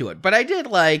way up to it. But I did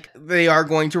like they are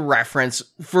going to reference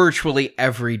virtually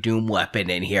every Doom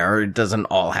weapon in here. It doesn't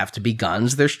all have to be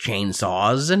guns. There's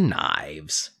chainsaws and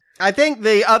knives. I think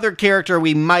the other character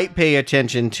we might pay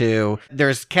attention to,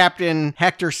 there's Captain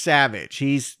Hector Savage.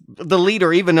 He's the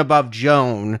leader, even above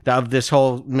Joan, of this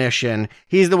whole mission.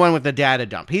 He's the one with the data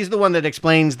dump. He's the one that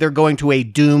explains they're going to a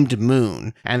doomed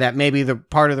moon, and that maybe the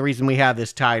part of the reason we have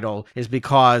this title is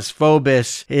because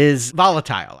Phobos is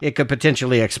volatile. It could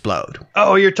potentially explode.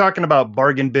 Oh, you're talking about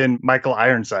Bargain Bin Michael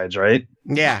Ironsides, right?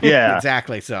 Yeah, Yeah.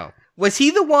 Exactly so. Was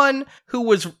he the one who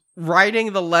was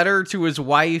writing the letter to his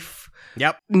wife?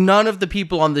 Yep. None of the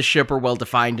people on the ship are well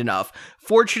defined enough.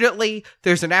 Fortunately,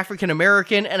 there's an African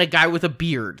American and a guy with a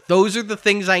beard. Those are the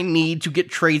things I need to get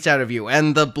traits out of you.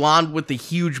 And the blonde with the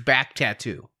huge back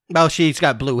tattoo. Well, she's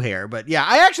got blue hair, but yeah,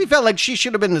 I actually felt like she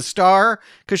should have been the star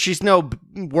because she's no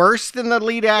worse than the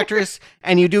lead actress,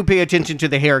 and you do pay attention to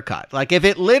the haircut. Like, if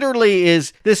it literally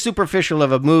is this superficial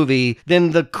of a movie,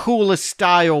 then the coolest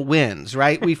style wins,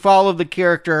 right? We follow the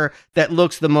character that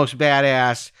looks the most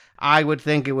badass. I would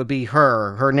think it would be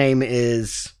her. Her name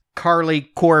is Carly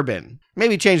Corbin.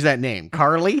 Maybe change that name.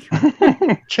 Carly?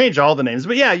 Change all the names.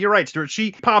 But yeah, you're right, Stuart.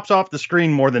 She pops off the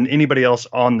screen more than anybody else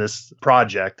on this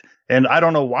project. And I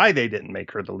don't know why they didn't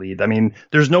make her the lead. I mean,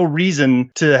 there's no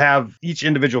reason to have each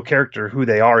individual character who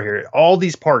they are here. All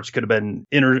these parts could have been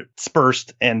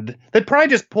interspersed, and they probably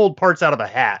just pulled parts out of a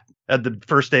hat at the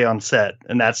first day on set.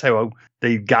 And that's how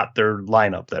they got their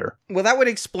lineup there. Well, that would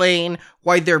explain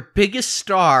why their biggest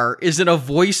star is in a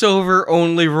voiceover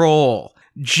only role.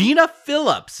 Gina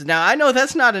Phillips. Now, I know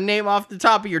that's not a name off the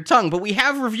top of your tongue, but we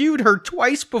have reviewed her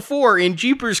twice before in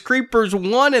Jeepers Creepers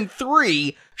 1 and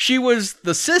 3. She was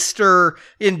the sister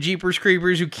in Jeepers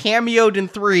Creepers who cameoed in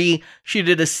 3. She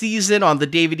did a season on the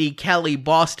David E. Kelly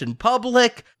Boston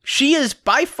Public. She is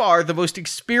by far the most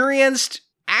experienced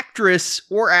actress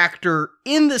or actor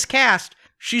in this cast.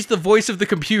 She's the voice of the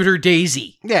computer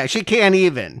Daisy. Yeah, she can't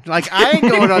even. Like, I ain't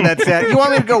going on that set. You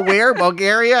want me to go where?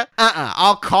 Bulgaria?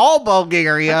 I'll call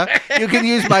Bulgaria. You can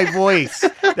use my voice.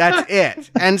 That's it.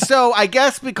 And so I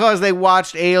guess because they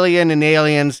watched Alien and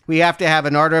Aliens, we have to have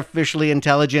an artificially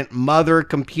intelligent mother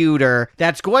computer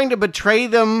that's going to betray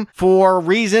them for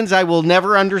reasons I will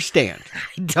never understand.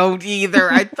 I don't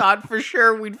either. I thought for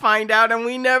sure we'd find out, and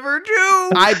we never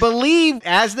do. I believe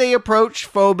as they approach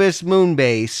Phobos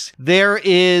Moonbase, there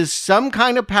is some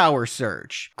kind of power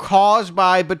surge caused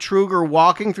by Betruger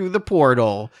walking through the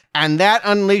portal, and that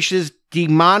unleashes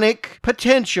demonic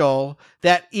potential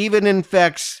that even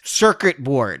infects circuit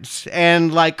boards.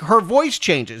 And like, her voice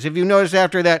changes. If you notice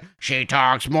after that, she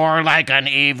talks more like an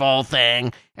evil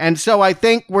thing. And so I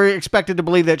think we're expected to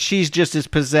believe that she's just as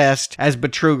possessed as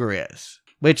Betruger is,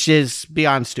 which is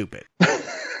beyond stupid.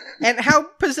 And how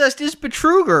possessed is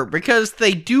Betruger? Because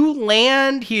they do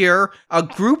land here, a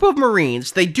group of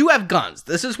Marines. They do have guns.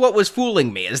 This is what was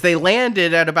fooling me, is they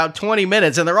landed at about 20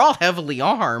 minutes, and they're all heavily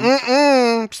armed.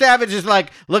 Savage is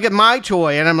like, look at my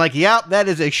toy. And I'm like, yep, that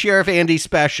is a Sheriff Andy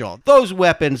special. Those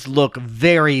weapons look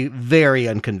very, very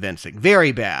unconvincing.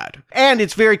 Very bad. And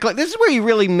it's very clear. This is where you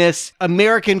really miss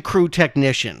American crew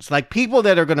technicians. Like people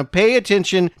that are going to pay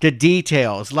attention to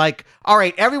details. Like, all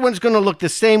right, everyone's going to look the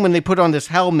same when they put on this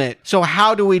helmet. So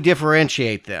how do we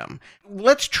differentiate them?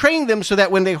 Let's train them so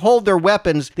that when they hold their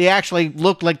weapons, they actually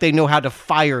look like they know how to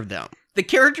fire them. The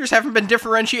characters haven't been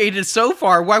differentiated so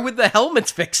far. Why would the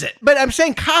helmets fix it? But I'm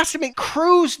saying costuming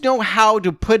crews know how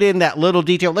to put in that little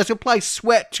detail. Let's apply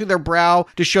sweat to their brow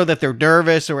to show that they're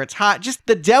nervous or it's hot. Just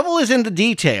the devil is in the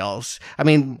details. I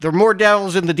mean, there are more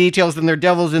devils in the details than there are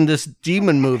devils in this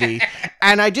demon movie.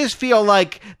 And I just feel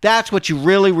like that's what you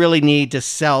really, really need to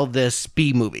sell this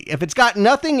B movie. If it's got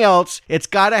nothing else, it's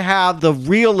got to have the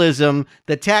realism,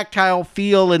 the tactile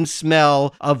feel and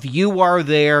smell of you are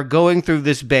there going through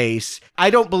this base.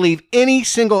 I don't believe any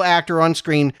single actor on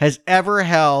screen has ever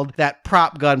held that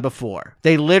prop gun before.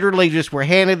 They literally just were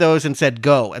handed those and said,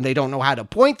 go. And they don't know how to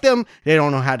point them. They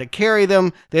don't know how to carry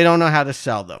them. They don't know how to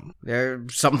sell them.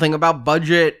 There's something about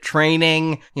budget,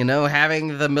 training,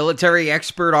 having the military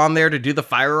expert on there to do the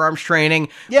firearms training.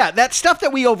 Yeah, that stuff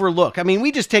that we overlook. I mean,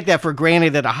 we just take that for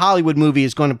granted that a Hollywood movie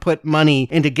is going to put money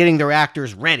into getting their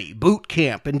actors ready, boot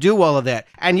camp, and do all of that.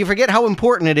 And you forget how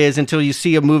important it is until you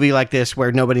see a movie like this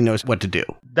where nobody knows what to do.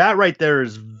 That right there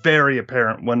is very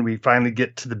apparent when we finally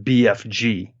get to the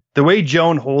BFG. The way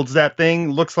Joan holds that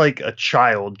thing looks like a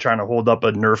child trying to hold up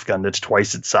a Nerf gun that's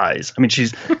twice its size. I mean,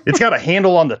 it's got a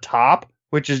handle on the top,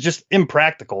 which is just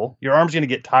impractical. Your arm's going to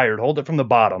get tired. Hold it from the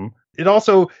bottom.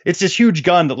 It's this huge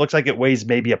gun that looks like it weighs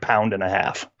maybe 1.5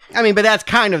 pounds. I mean, but that's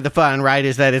kind of the fun, right?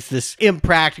 Is that it's this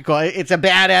impractical, it's a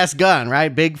badass gun,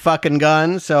 right? Big fucking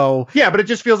gun. So yeah, but it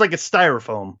just feels like it's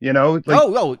styrofoam,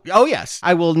 Oh, yes.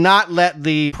 I will not let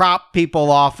the prop people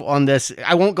off on this.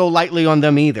 I won't go lightly on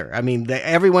them either. I mean,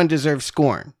 everyone deserves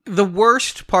scorn. The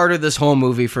worst part of this whole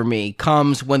movie for me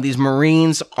comes when these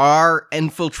Marines are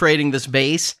infiltrating this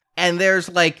base. And there's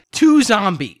like 2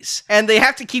 zombies, and they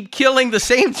have to keep killing the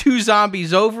same 2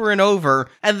 zombies over and over.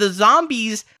 And the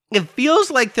zombies, it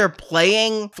feels like they're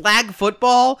playing flag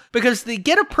football because they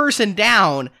get a person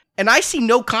down and I see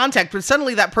no contact, but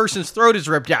suddenly that person's throat is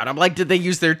ripped out. I'm like, did they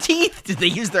use their teeth? Did they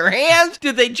use their hands?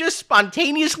 Did they just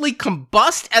spontaneously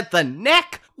combust at the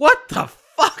neck? What the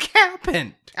fuck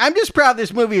happened? I'm just proud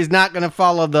this movie is not going to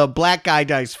follow the black guy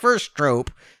dies first trope.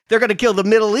 They're going to kill the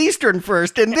Middle Eastern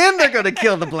first, and then they're going to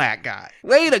kill the black guy.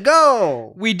 Way to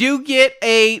go. We do get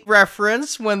a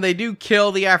reference when they do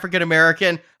kill the African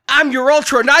American. I'm your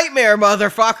Ultra Nightmare,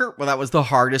 motherfucker. Well, that was the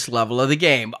hardest level of the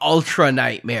game. Ultra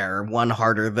Nightmare, one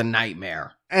harder than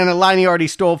Nightmare. And a line he already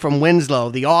stole from Winslow.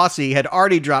 The Aussie had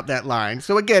already dropped that line.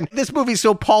 So again, this movie's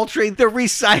so paltry, they're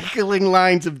recycling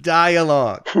lines of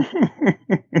dialogue.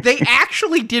 They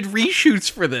actually did reshoots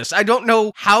for this. I don't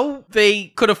know how they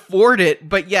could afford it,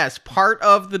 but yes, part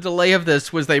of the delay of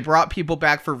this was they brought people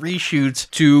back for reshoots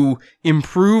to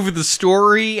improve the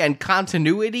story and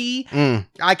continuity.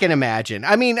 I can imagine.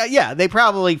 I mean, yeah, they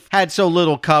probably had so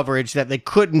little coverage that they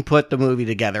couldn't put the movie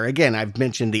together. Again, I've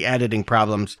mentioned the editing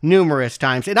problems numerous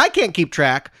times, and I can't keep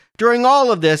track. During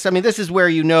all of this, I mean, this is where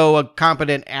a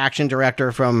competent action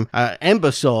director from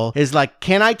Imbecile is like,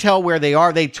 can I tell where they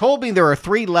are? They told me there are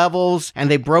 3 levels and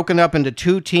they've broken up into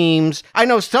 2 teams. I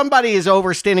know somebody is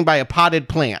over standing by a potted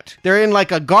plant. They're in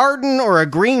like a garden or a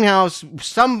greenhouse.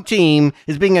 Some team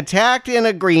is being attacked in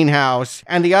a greenhouse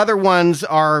and the other ones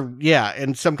are,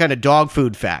 in some kind of dog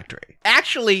food factory.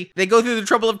 Actually, they go through the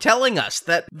trouble of telling us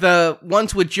that the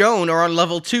ones with Joan are on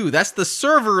level 2. That's the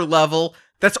server level.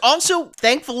 That's also,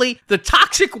 thankfully, the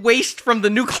toxic waste from the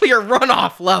nuclear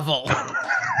runoff level.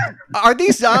 Are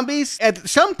these zombies? At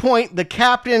some point, the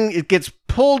captain gets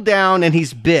pulled down and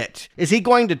he's bit. Is he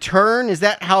going to turn? Is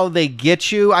that how they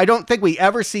get you? I don't think we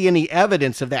ever see any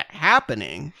evidence of that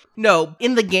happening. No,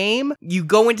 in the game, you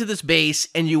go into this base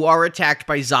and you are attacked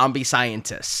by zombie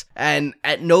scientists. And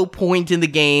at no point in the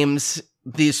games,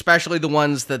 especially the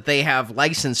ones that they have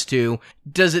license to,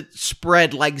 does it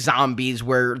spread like zombies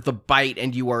where the bite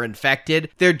and you are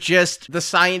infected. They're just, the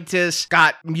scientists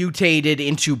got mutated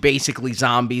into basically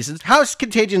zombies. How's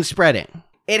contagion spreading?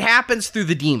 It happens through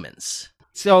the demons.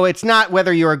 So it's not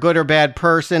whether you're a good or bad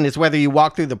person, it's whether you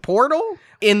walk through the portal?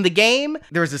 In the game,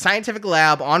 there was a scientific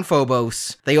lab on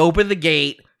Phobos. They opened the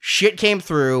gate. Shit came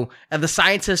through, and the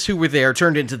scientists who were there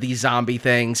turned into these zombie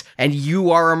things, and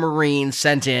you are a Marine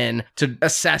sent in to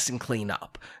assess and clean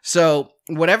up. So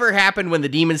Whatever happened when the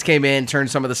demons came in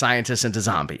turned some of the scientists into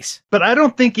zombies. But I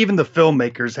don't think even the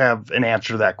filmmakers have an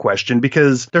answer to that question,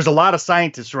 because there's a lot of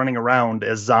scientists running around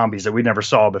as zombies that we never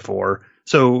saw before.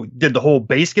 So did the whole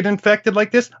base get infected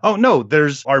like this? Oh, no,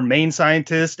 there's our main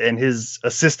scientist and his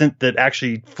assistant that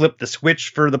actually flipped the switch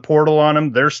for the portal on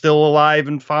him. They're still alive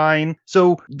and fine.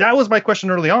 So that was my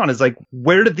question early on, is like,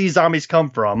 where did these zombies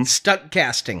come from? Stunt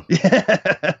casting.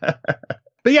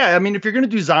 But yeah, I mean, if you're going to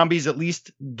do zombies, at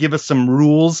least give us some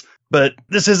rules. But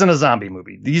this isn't a zombie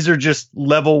movie. These are just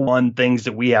level 1 things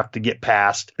that we have to get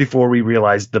past before we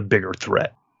realize the bigger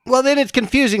threat. Well, then it's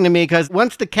confusing to me because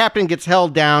once the captain gets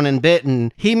held down and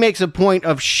bitten, he makes a point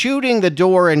of shooting the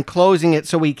door and closing it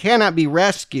so he cannot be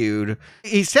rescued.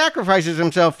 He sacrifices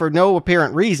himself for no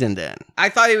apparent reason then. I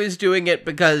thought he was doing it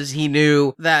because he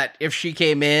knew that if she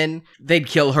came in, they'd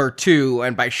kill her too,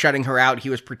 and by shutting her out, he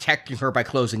was protecting her by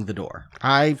closing the door.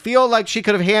 I feel like she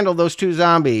could have handled those 2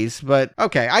 zombies, but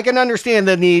okay, I can understand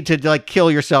the need to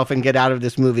kill yourself and get out of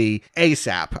this movie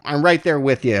ASAP. I'm right there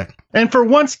with you. And for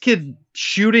once, could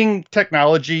shooting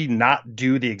technology not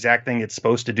do the exact thing it's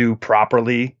supposed to do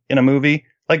properly in a movie?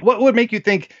 Like, what would make you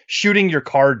think shooting your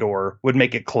car door would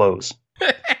make it close?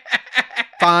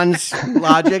 Fonz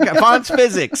logic, Fonz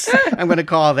physics, I'm going to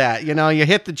call that. You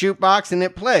hit the jukebox and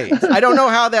it plays. I don't know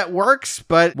how that works,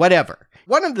 but whatever.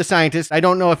 One of the scientists, I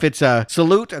don't know if it's a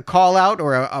salute, a call out,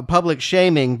 or a public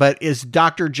shaming, but is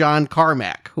Dr. John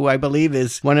Carmack, who I believe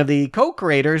is one of the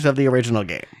co-creators of the original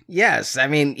game. Yes, I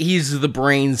mean, he's the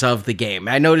brains of the game.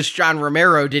 I noticed John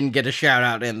Romero didn't get a shout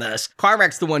out in this.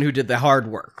 Carmack's the one who did the hard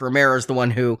work. Romero's the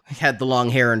one who had the long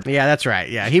hair. Yeah, that's right.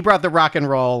 Yeah, he brought the rock and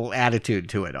roll attitude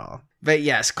to it all. But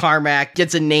yes, Carmack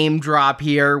gets a name drop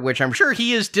here, which I'm sure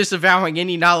he is disavowing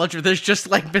any knowledge of this, just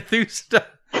like Bethesda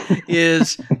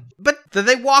is. But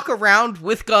they walk around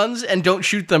with guns and don't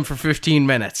shoot them for 15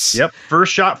 minutes. Yep.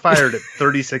 First shot fired at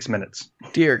 36 minutes.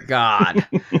 Dear God.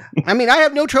 I mean, I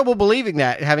have no trouble believing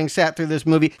that, having sat through this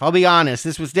movie. I'll be honest,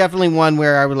 this was definitely one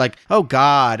where I was like, oh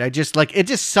God, it just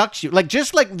sucks you.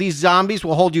 Just like these zombies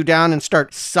will hold you down and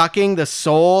start sucking the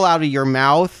soul out of your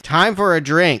mouth. Time for a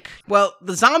drink. Well,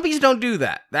 the zombies don't do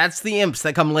that. That's the imps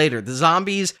that come later. The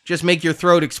zombies just make your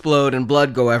throat explode and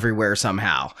blood go everywhere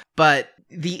somehow. But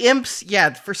the imps,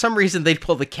 yeah, for some reason they'd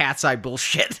pull the cat's eye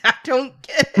bullshit. I don't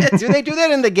get it. Do they do that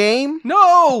in the game?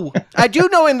 No! I do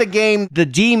know in the game the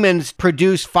demons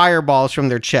produce fireballs from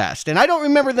their chest, and I don't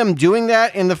remember them doing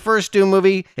that in the first Doom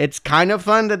movie. It's kind of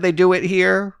fun that they do it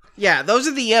here. Yeah, those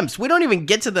are the imps. We don't even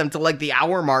get to them till like the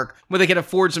hour mark where they can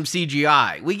afford some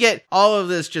CGI. We get all of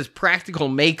this just practical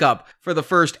makeup for the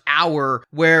first hour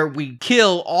where we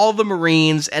kill all the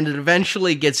Marines, and it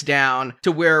eventually gets down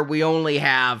to where we only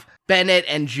have Bennett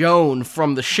and Joan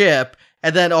from the ship,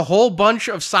 and then a whole bunch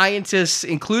of scientists,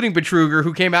 including Betruger,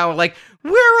 who came out and like,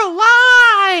 we're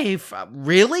alive!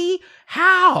 Really?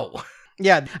 How?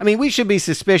 Yeah, I mean, we should be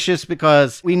suspicious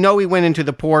because we know he went into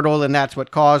the portal and that's what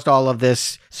caused all of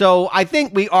this. So I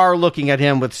think we are looking at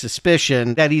him with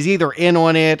suspicion that he's either in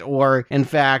on it or, in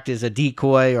fact, is a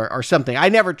decoy or something. I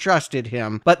never trusted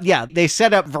him. But yeah, they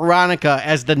set up Veronica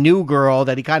as the new girl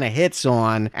that he kind of hits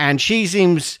on, and she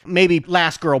seems maybe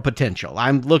last girl potential.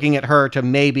 I'm looking at her to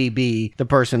maybe be the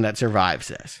person that survives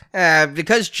this.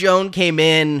 Because Joan came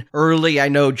in early, I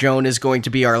know Joan is going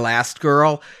to be our last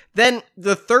girl. Then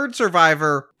the third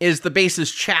survivor is the base's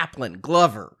chaplain,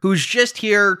 Glover, who's just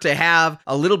here to have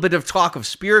a little bit of talk of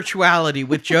spirituality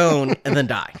with Joan and then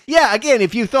die. Yeah, again,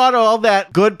 if you thought all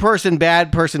that good person,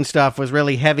 bad person stuff was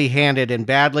really heavy-handed and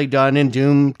badly done in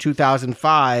Doom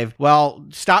 2005, well,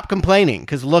 stop complaining,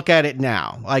 because look at it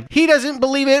now. Like, he doesn't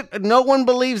believe it. No one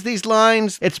believes these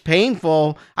lines. It's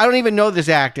painful. I don't even know this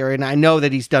actor, and I know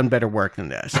that he's done better work than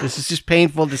this. This is just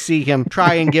painful to see him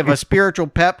try and give a spiritual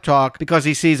pep talk because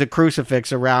he sees a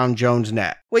crucifix around Joan's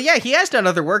neck. Well, yeah, he has done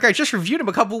other work. I just reviewed him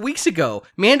a couple weeks ago.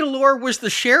 Mandalore was the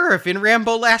sheriff in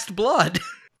Rambo Last Blood.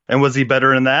 And was he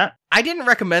better in that? I didn't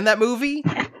recommend that movie.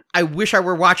 I wish I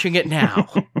were watching it now.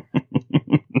 All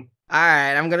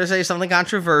right, I'm going to say something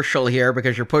controversial here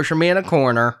because you're pushing me in a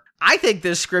corner. I think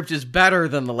this script is better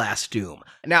than the last Doom.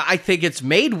 Now, I think it's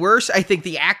made worse. I think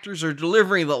the actors are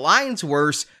delivering the lines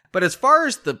worse. But as far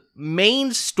as the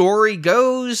main story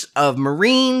goes of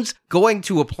Marines going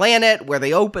to a planet where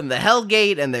they open the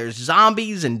Hellgate and there's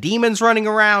zombies and demons running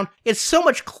around, it's so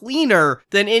much cleaner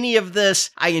than any of this.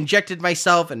 I injected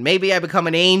myself and maybe I become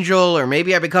an angel, or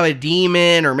maybe I become a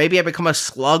demon, or maybe I become a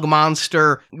slug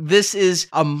monster. This is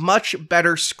a much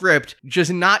better script,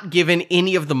 just not given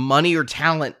any of the money or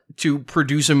talent to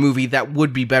produce a movie that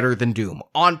would be better than Doom.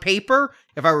 On paper,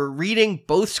 if I were reading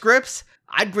both scripts,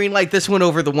 I'd greenlight this one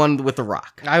over the one with The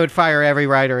Rock. I would fire every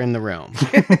writer in the room.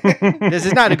 This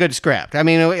is not a good script. I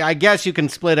mean, I guess you can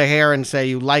split a hair and say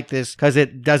you like this because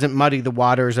it doesn't muddy the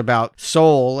waters about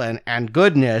soul and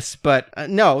goodness, but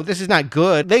no, this is not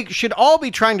good. They should all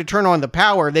be trying to turn on the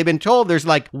power. They've been told there's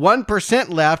like 1%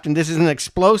 left and this is an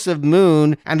explosive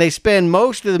moon, and they spend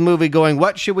most of the movie going,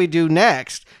 what should we do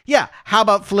next? Yeah, how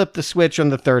about flip the switch on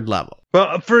the third level?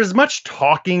 Well, for as much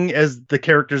talking as the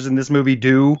characters in this movie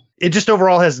do, it just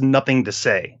overall has nothing to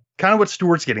say. Kind of what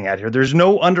Stuart's getting at here. There's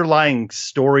no underlying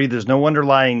story. There's no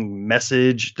underlying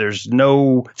message. There's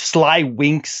no sly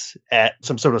winks at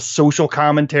some sort of social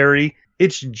commentary.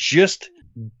 It's just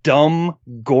dumb,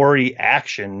 gory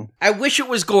action. I wish it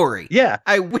was gory. Yeah.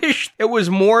 I wish it was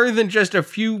more than just a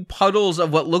few puddles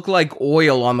of what look like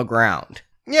oil on the ground.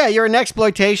 Yeah, you're an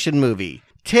exploitation movie.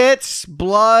 Tits,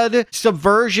 blood,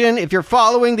 subversion. If you're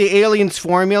following the Aliens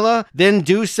formula, then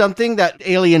do something that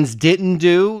Aliens didn't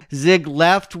do. Zig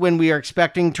left when we are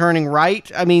expecting turning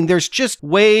right. I mean, there's just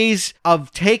ways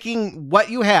of taking what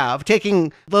you have,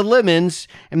 taking the lemons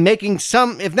and making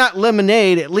some, if not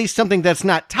lemonade, at least something that's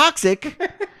not toxic,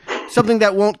 something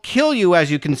that won't kill you as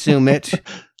you consume it.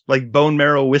 Like bone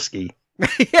marrow whiskey.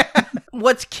 Yeah.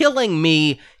 What's killing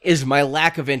me is my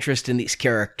lack of interest in these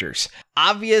characters.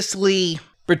 Obviously,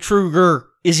 Betruger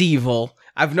is evil.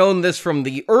 I've known this from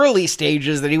the early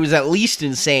stages that he was at least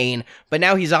insane, but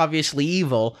now he's obviously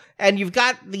evil. And you've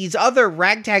got these other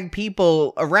ragtag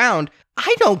people around.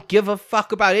 I don't give a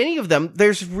fuck about any of them.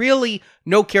 There's really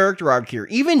no character arc here.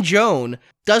 Even Joan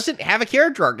doesn't have a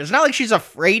character arc. It's not like she's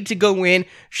afraid to go in.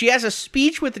 She has a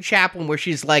speech with the chaplain where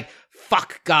she's like,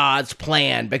 fuck God's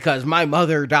plan because my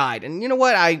mother died. And you know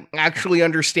what? I actually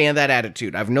understand that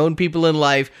attitude. I've known people in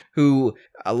life who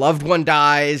a loved one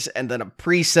dies and then a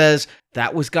priest says,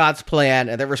 that was God's plan,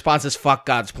 and their response is, fuck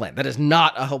God's plan. That is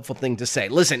not a helpful thing to say.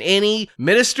 Listen, any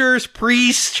ministers,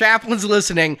 priests, chaplains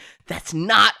listening, that's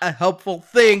not a helpful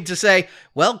thing to say,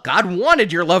 well, God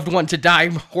wanted your loved one to die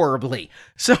horribly.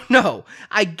 So no,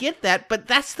 I get that, but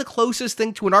that's the closest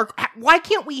thing to an arc. Why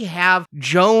can't we have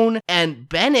Joan and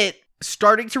Bennett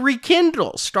starting to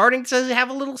rekindle, starting to have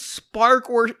a little spark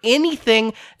or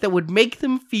anything that would make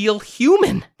them feel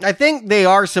human? I think they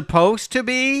are supposed to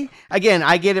be. Again,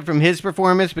 I get it from his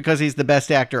performance because he's the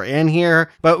best actor in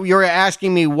here. But you're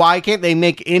asking me, why can't they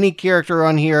make any character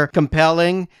on here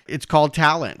compelling? It's called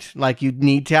talent. Like, you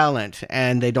need talent,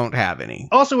 and they don't have any.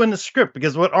 Also in the script,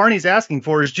 because what Arnie's asking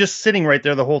for is just sitting right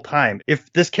there the whole time.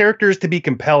 If this character is to be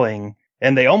compelling,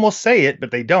 and they almost say it, but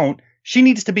they don't, she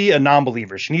needs to be a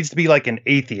non-believer. She needs to be like an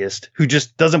atheist who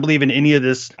just doesn't believe in any of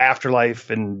this afterlife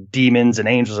and demons and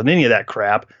angels and any of that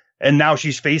crap. And now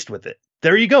she's faced with it.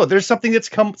 There you go. There's something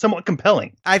that's somewhat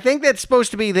compelling. I think that's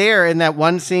supposed to be there in that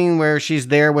one scene where she's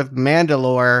there with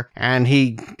Mandalore and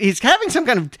he's having some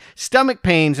kind of stomach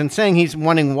pains and saying he's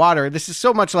wanting water. This is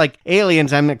so much like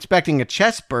Aliens. I'm expecting a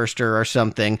chest burster or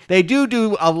something. They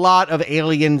do a lot of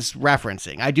Aliens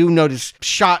referencing. I do notice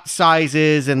shot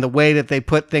sizes and the way that they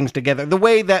put things together. The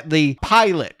way that the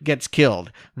pilot gets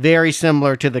killed. Very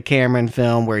similar to the Cameron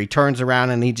film where he turns around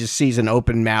and he just sees an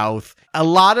open mouth. A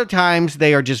lot of times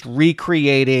they are just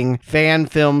recreating fan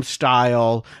film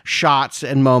style shots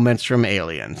and moments from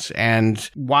Aliens. And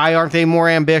why aren't they more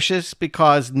ambitious?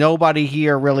 Because nobody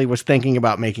here really was thinking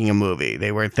about making a movie.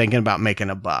 They were thinking about making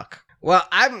a buck. Well,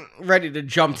 I'm ready to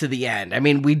jump to the end. I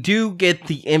mean, we do get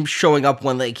the imps showing up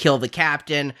when they kill the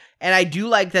captain, and I do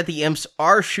like that the imps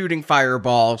are shooting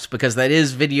fireballs, because that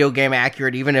is video game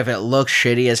accurate, even if it looks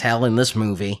shitty as hell in this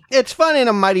movie. It's fun in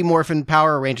a Mighty Morphin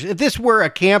Power Rangers. If this were a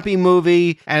campy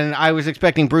movie, and I was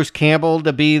expecting Bruce Campbell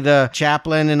to be the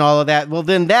chaplain and all of that, well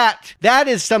then that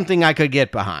is something I could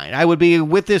get behind. I would be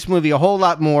with this movie a whole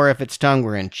lot more if its tongue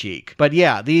were in cheek. But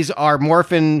yeah, these are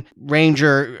Morphin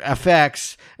Ranger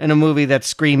effects in a movie that's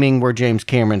screaming we're James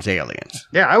Cameron's Aliens.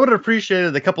 Yeah, I would have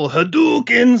appreciated a couple of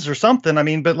Hadoukens or something. I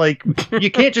mean, but like,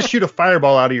 you can't just shoot a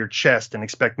fireball out of your chest and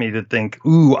expect me to think,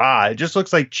 ooh, ah. It just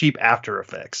looks like cheap After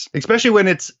Effects, especially when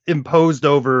it's imposed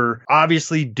over,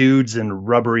 obviously, dudes in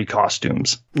rubbery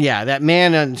costumes. Yeah, that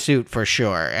man suit for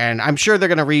sure. And I'm sure they're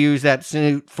going to reuse that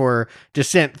suit for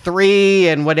Descent 3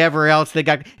 and whatever else they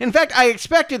got. In fact, I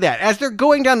expected that. As they're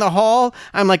going down the hall,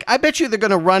 I'm like, I bet you they're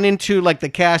going to run into like the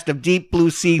cast of Deep Blue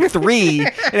Sea 3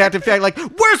 and have to feel like,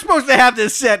 we're supposed to have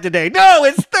this set today. No,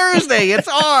 it's Thursday. It's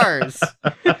ours.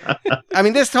 I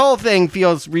mean, this whole thing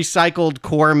feels recycled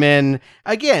Corman.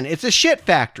 Again, it's a shit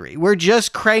factory. We're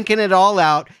just cranking it all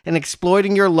out and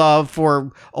exploiting your love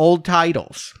for old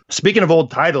titles. Speaking of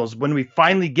old titles, when we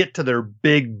finally get to their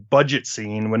big budget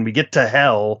scene, when we get to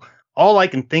hell, all I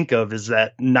can think of is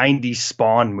that 90s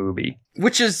Spawn movie.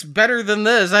 Which is better than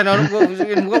this. I don't know.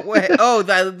 In what way? Oh,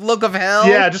 the look of hell?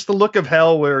 Yeah, just the look of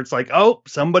hell where it's like, oh,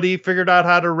 somebody figured out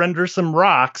how to render some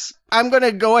rocks. I'm going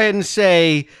to go ahead and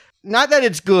say, not that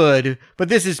it's good, but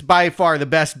this is by far the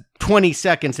best 20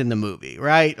 seconds in the movie,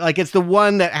 right? Like, it's the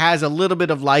one that has a little bit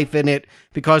of life in it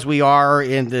because we are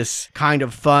in this kind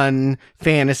of fun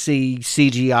fantasy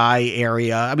CGI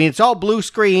area. I mean, it's all blue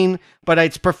screen, but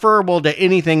it's preferable to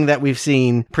anything that we've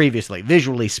seen previously,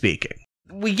 visually speaking.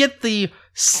 We get the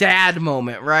sad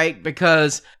moment, right?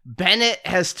 Because Bennett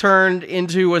has turned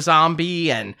into a zombie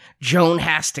and Joan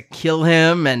has to kill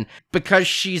him. And because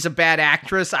she's a bad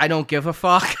actress, I don't give a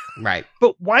fuck. Right.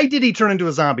 But why did he turn into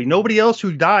a zombie? Nobody else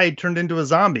who died turned into a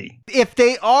zombie. If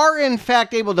they are, in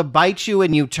fact, able to bite you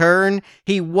and you turn,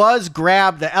 he was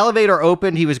grabbed. The elevator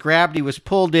opened. He was grabbed. He was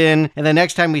pulled in. And the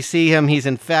next time we see him, he's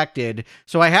infected.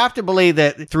 So I have to believe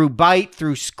that through bite,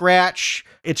 through scratch,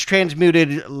 it's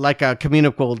transmuted like a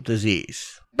communicable disease.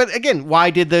 But again,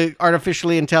 why did the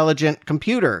artificially intelligent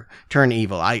computer turn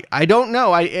evil? I don't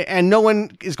know. And no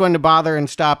one is going to bother and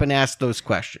stop and ask those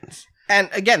questions. And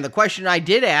again, the question I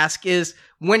did ask is,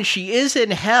 when she is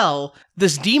in hell,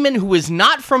 this demon who is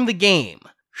not from the game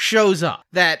shows up.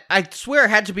 That I swear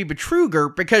had to be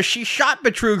Betruger, because she shot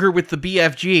Betruger with the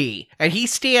BFG. And he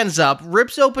stands up,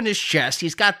 rips open his chest.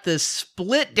 He's got this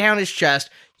split down his chest.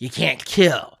 You can't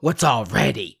kill what's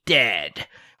already dead,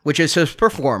 which is his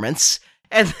performance.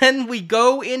 And then we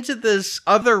go into this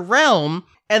other realm,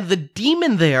 and the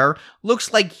demon there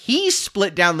looks like he's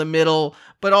split down the middle,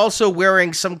 but also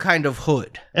wearing some kind of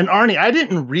hood. And Arnie, I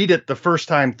didn't read it the first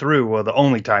time through, or the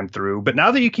only time through, but now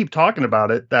that you keep talking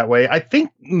about it that way, I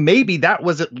think maybe that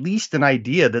was at least an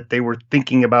idea that they were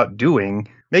thinking about doing,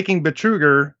 making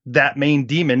Betruger that main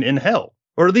demon in hell.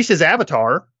 Or at least his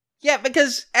avatar. Yeah,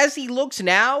 because as he looks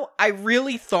now, I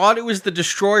really thought it was the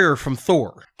Destroyer from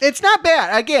Thor. It's not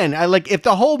bad. Again, if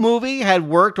the whole movie had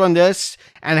worked on this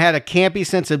and had a campy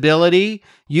sensibility,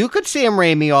 you could Sam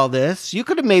Raimi all this. You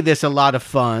could have made this a lot of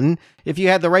fun if you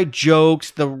had the right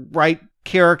jokes, the right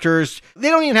characters.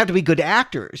 They don't even have to be good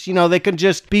actors. You know, they can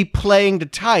just be playing the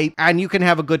type and you can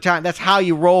have a good time. That's how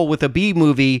you roll with a B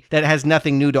movie that has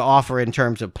nothing new to offer in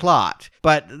terms of plot.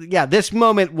 But yeah, this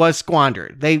moment was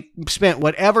squandered. They spent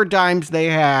whatever dimes they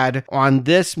had on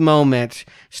this moment.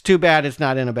 It's too bad it's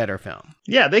not in a better film.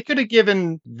 Yeah, they could have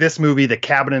given this movie the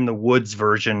Cabin in the Woods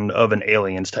version of an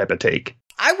Aliens type of take.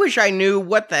 I wish I knew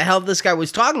what the hell this guy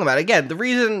was talking about. Again,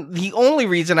 the only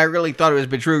reason I really thought it was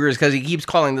Betruger is because he keeps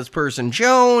calling this person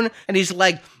Joan, and he's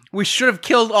like, we should have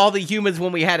killed all the humans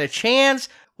when we had a chance.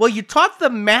 Well, you taught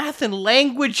them math and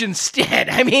language instead.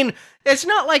 I mean, it's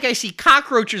not like I see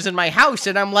cockroaches in my house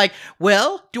and I'm like,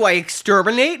 well, do I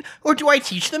exterminate or do I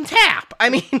teach them tap? I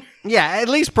mean... Yeah, at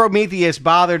least Prometheus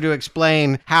bothered to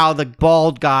explain how the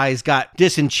bald guys got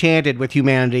disenchanted with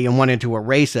humanity and wanted to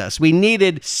erase us. We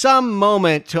needed some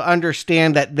moment to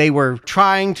understand that they were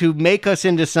trying to make us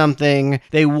into something.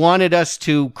 They wanted us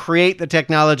to create the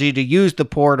technology to use the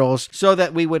portals so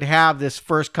that we would have this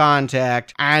first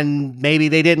contact, and maybe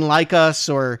they didn't like us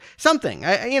or something.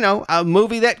 A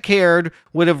movie that cared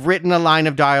would have written a line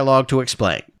of dialogue to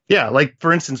explain. Yeah, like,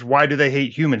 for instance, why do they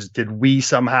hate humans? Did we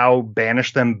somehow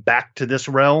banish them back to this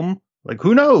realm? Like,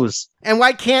 who knows? And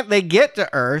why can't they get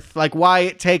to Earth? Like, why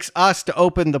it takes us to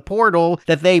open the portal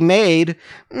that they made?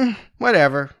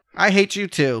 Whatever. I hate you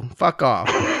too. Fuck off.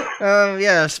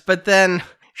 Yes, but then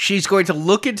she's going to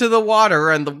look into the water,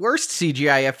 and the worst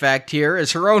CGI effect here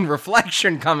is her own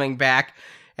reflection coming back,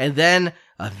 and then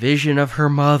a vision of her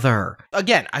mother.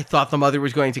 Again, I thought the mother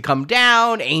was going to come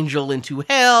down, angel into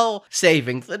hell,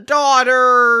 saving the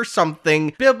daughter,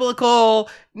 something biblical.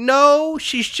 No,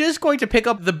 she's just going to pick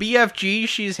up the BFG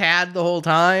she's had the whole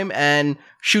time and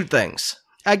shoot things.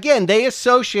 Again, they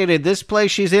associated this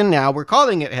place she's in now. We're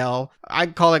calling it hell. I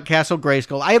call it Castle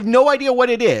Grayskull. I have no idea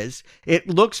what it is. It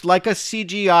looks like a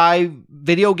CGI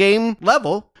video game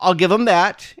level. I'll give them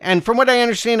that. And from what I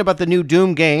understand about the new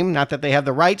Doom game, not that they have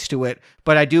the rights to it,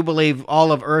 but I do believe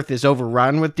all of Earth is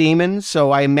overrun with demons.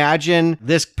 So I imagine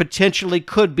this potentially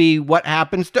could be what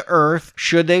happens to Earth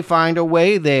should they find a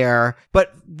way there.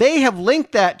 But they have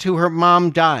linked that to her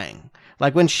mom dying.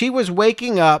 Like when she was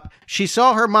waking up, she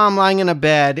saw her mom lying in a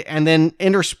bed, and then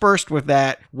interspersed with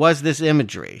that was this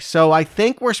imagery. So I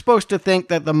think we're supposed to think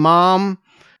that the mom,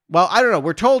 well, I don't know.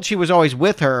 We're told she was always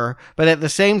with her, but at the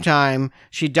same time,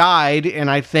 she died, and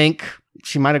I think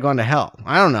she might have gone to hell.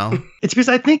 I don't know. It's because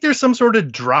I think there's some sort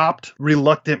of dropped,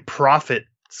 reluctant prophet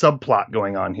subplot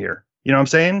going on here. You know what I'm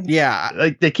saying? Yeah.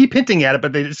 Like, they keep hinting at it,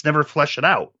 but they just never flesh it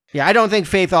out. Yeah, I don't think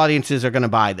faith audiences are going to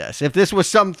buy this. If this was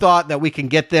some thought that we can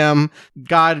get them,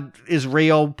 God is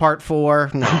Real Part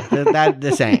 4, no,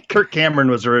 this ain't. Kirk Cameron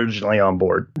was originally on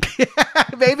board.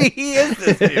 Maybe he is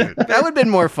this dude. That would have been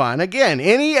more fun. Again,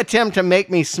 any attempt to make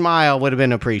me smile would have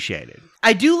been appreciated.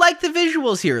 I do like the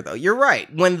visuals here, though. You're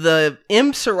right. When the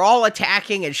imps are all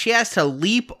attacking and she has to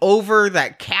leap over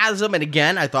that chasm, and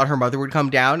again, I thought her mother would come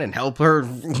down and help her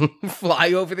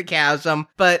fly over the chasm,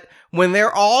 but when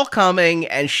they're all coming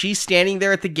and she's standing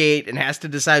there at the gate and has to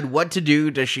decide what to do,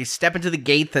 does she step into the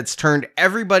gate that's turned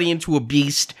everybody into a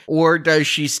beast, or does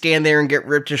she stand there and get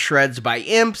ripped to shreds by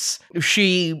imps?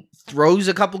 She throws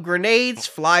a couple grenades,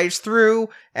 flies through,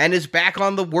 and is back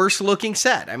on the worst looking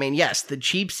set. I mean, yes, the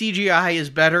cheap CGI is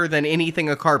better than anything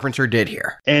a Carpenter did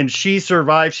here. And she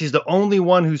survives. She's the only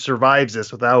one who survives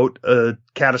this without a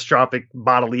catastrophic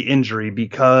bodily injury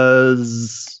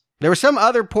because... There was some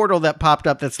other portal that popped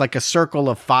up that's like a circle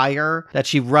of fire that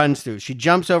she runs through. She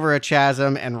jumps over a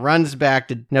chasm and runs back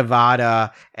to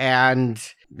Nevada. And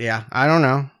yeah, I don't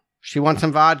know. She wants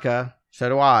some vodka. So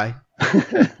do I.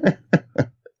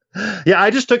 Yeah, I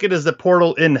just took it as the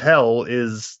portal in hell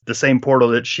is the same portal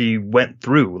that she went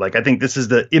through. Like, I think this is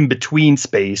the in-between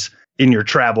space in your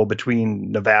travel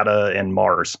between Nevada and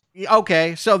Mars.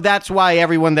 Okay, so that's why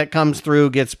everyone that comes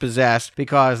through gets possessed,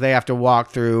 because they have to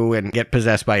walk through and get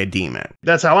possessed by a demon.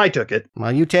 That's how I took it.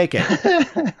 Well, you take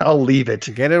it. I'll leave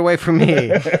it. Get it away from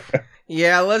me.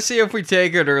 Yeah, let's see if we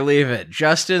take it or leave it.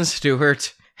 Justin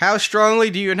Stewart, how strongly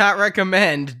do you not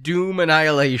recommend Doom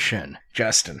Annihilation?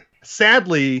 Justin.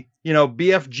 Sadly,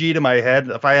 BFG to my head,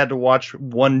 if I had to watch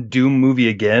one Doom movie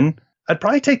again, I'd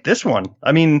probably take this one.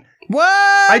 I mean...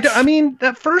 What? I mean,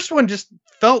 that first one just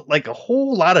felt like a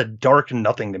whole lot of dark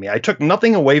nothing to me. I took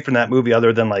nothing away from that movie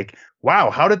other than like, wow,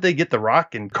 how did they get The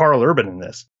Rock and Carl Urban in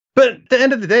this? But at the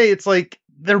end of the day, it's like,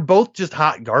 they're both just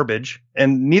hot garbage,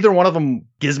 and neither one of them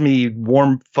gives me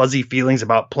warm, fuzzy feelings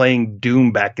about playing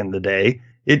Doom back in the day.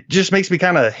 It just makes me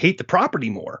kind of hate the property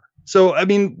more. So, I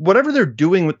mean, whatever they're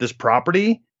doing with this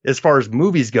property, as far as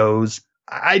movies goes,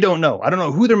 I don't know. I don't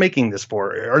know who they're making this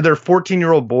for. Are there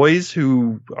 14-year-old boys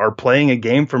who are playing a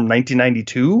game from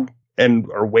 1992 and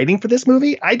are waiting for this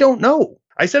movie? I don't know.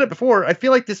 I said it before. I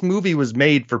feel like this movie was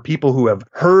made for people who have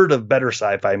heard of better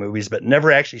sci-fi movies, but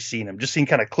never actually seen them. Just seen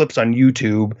kind of clips on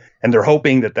YouTube, and they're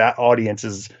hoping that audience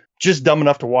is just dumb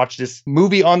enough to watch this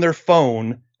movie on their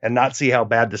phone and not see how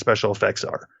bad the special effects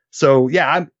are. So,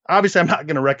 yeah, I'm not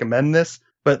going to recommend this.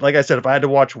 But like I said, if I had to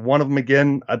watch one of them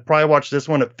again, I'd probably watch this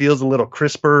one. It feels a little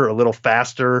crisper, a little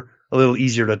faster, a little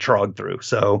easier to trog through.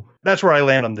 So that's where I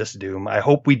land on this Doom. I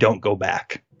hope we don't go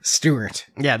back. Stewart.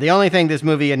 Yeah, the only thing this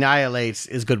movie annihilates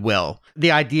is goodwill.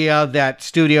 The idea that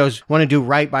studios want to do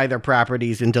right by their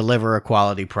properties and deliver a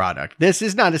quality product. This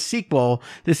is not a sequel.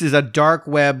 This is a dark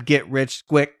web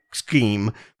get-rich-quick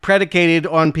scheme predicated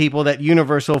on people that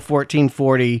Universal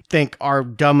 1440 think are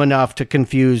dumb enough to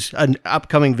confuse an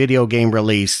upcoming video game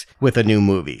release with a new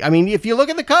movie. I mean, if you look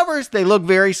at the covers, they look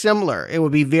very similar. It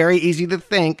would be very easy to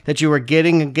think that you were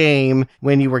getting a game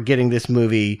when you were getting this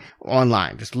movie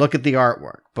online. Just look at the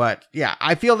artwork. But yeah,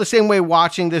 I feel the same way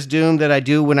watching this Doom that I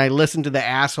do when I listen to the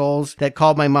assholes that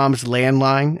called my mom's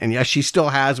landline. And yes, she still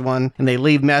has one. And they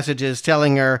leave messages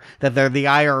telling her that they're the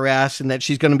IRS and that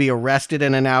she's going to be arrested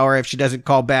in an hour if she doesn't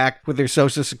call back with their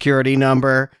social security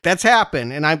number. That's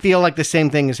happened. And I feel like the same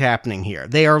thing is happening here.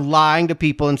 They are lying to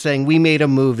people and saying, we made a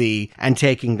movie, and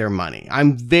taking their money.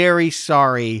 I'm very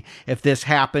sorry if this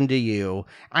happened to you.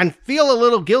 I feel a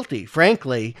little guilty,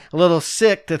 frankly, a little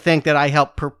sick to think that I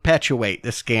helped perpetuate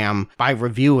this scam by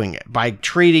reviewing it, by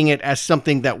treating it as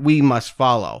something that we must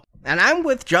follow. And I'm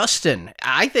with Justin.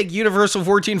 I think Universal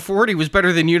 1440 was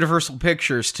better than Universal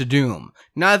Pictures to Doom.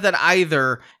 Not that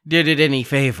either did it any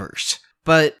favors.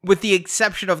 But with the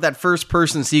exception of that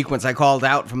first-person sequence I called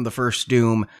out from the first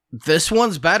Doom, this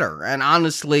one's better. And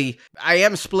honestly, I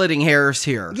am splitting hairs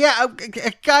here. Yeah,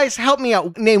 guys, help me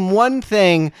out. Name one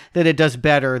thing that it does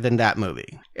better than that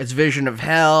movie. It's Vision of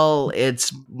Hell,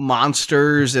 it's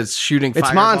monsters, it's shooting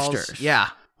fireballs. It's monsters. Yeah.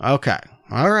 Okay.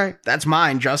 All right. That's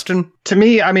mine, Justin. To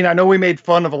me, I mean, I know we made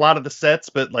fun of a lot of the sets,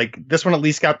 but like this one at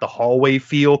least got the hallway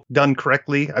feel done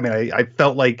correctly. I mean, I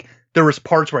felt like there was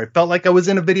parts where I felt like I was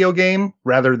in a video game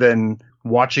rather than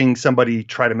watching somebody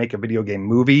try to make a video game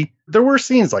movie. There were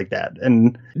scenes like that.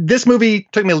 And this movie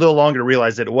took me a little longer to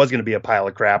realize that it was going to be a pile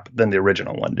of crap than the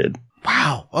original one did.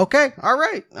 Wow. Okay. All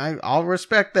right. I'll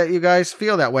respect that you guys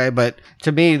feel that way. But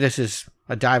to me, this is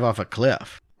a dive off a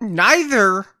cliff.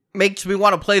 Neither makes me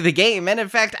want to play the game. And in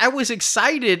fact, I was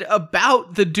excited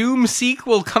about the Doom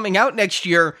sequel coming out next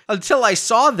year until I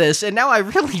saw this, and now I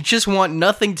really just want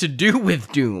nothing to do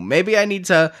with Doom. Maybe I need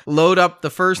to load up the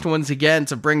first ones again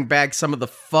to bring back some of the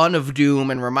fun of Doom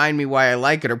and remind me why I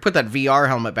like it, or put that VR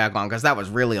helmet back on, because that was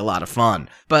really a lot of fun.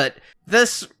 But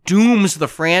this dooms the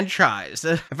franchise.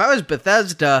 If I was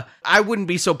Bethesda, I wouldn't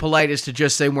be so polite as to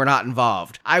just say we're not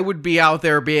involved. I would be out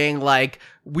there being like,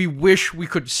 we wish we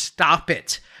could stop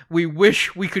it. We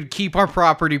wish we could keep our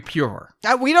property pure.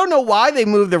 We don't know why they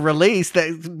moved the release.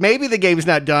 That maybe the game's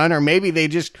not done, or maybe they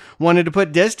just wanted to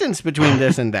put distance between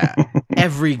this and that.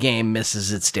 Every game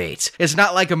misses its dates. It's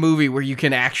not like a movie where you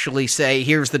can actually say,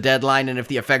 here's the deadline, and if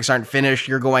the effects aren't finished,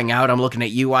 you're going out, I'm looking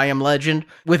at you, I Am Legend.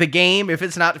 With a game, if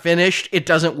it's not finished, it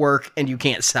doesn't work, and you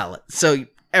can't sell it. So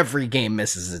every game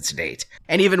misses its date.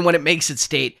 And even when it makes its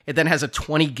date, it then has a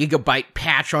 20 gigabyte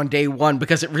patch on day one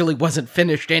because it really wasn't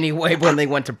finished anyway when they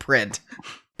went to print.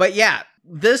 But yeah,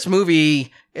 this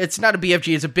movie, it's not a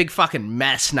BFG, it's a big fucking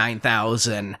mess,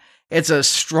 9000. It's a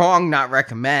strong not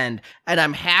recommend, and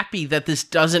I'm happy that this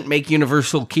doesn't make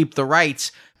Universal keep the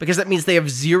rights, because that means they have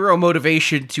zero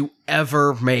motivation to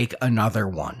ever make another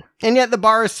one. And yet the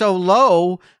bar is so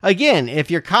low. Again,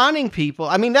 if you're conning people,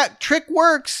 I mean, that trick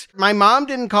works. My mom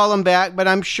didn't call him back, but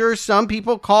I'm sure some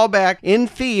people call back in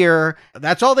fear.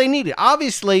 That's all they needed.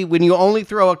 Obviously, when you only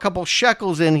throw a couple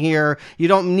shekels in here, you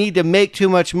don't need to make too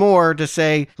much more to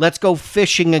say, let's go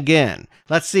fishing again.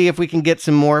 Let's see if we can get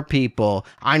some more people.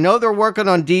 I know they're working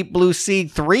on Deep Blue Sea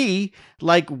 3.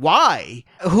 Like, why?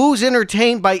 Who's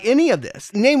entertained by any of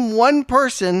this? Name one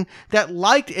person that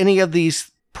liked any of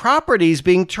these properties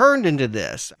being turned into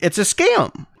this. It's a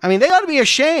scam. I mean, they ought to be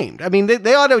ashamed. I mean,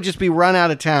 they ought to just be run out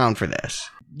of town for this.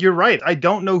 You're right. I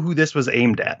don't know who this was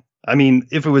aimed at. I mean,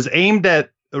 if it was aimed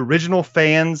at original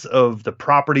fans of the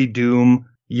property Doom,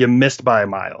 you missed by a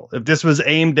mile. If this was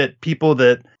aimed at people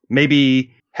that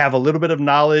maybe have a little bit of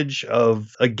knowledge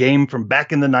of a game from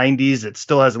back in the 90s that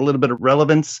still has a little bit of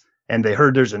relevance, and they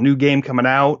heard there's a new game coming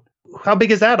out, how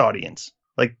big is that audience?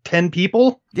 Like 10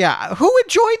 people? Yeah, who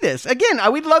enjoyed this? Again, I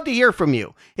would love to hear from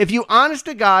you. If you, honest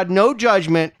to God, no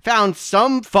judgment, found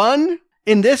some fun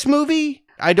in this movie,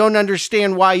 I don't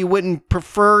understand why you wouldn't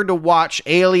prefer to watch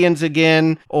Aliens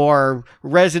again, or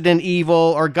Resident Evil,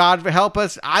 or God help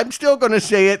us, I'm still going to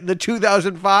say it, the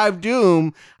 2005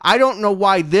 Doom. I don't know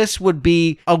why this would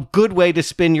be a good way to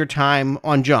spend your time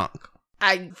on junk.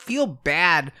 I feel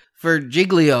bad for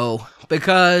Giglio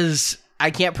because I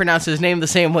can't pronounce his name the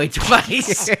same way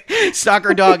twice.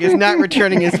 Soccer Dog is not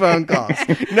returning his phone calls.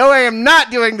 No, I am not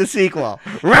doing the sequel.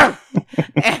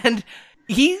 And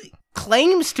he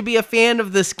claims to be a fan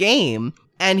of this game,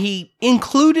 and he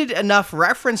included enough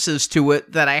references to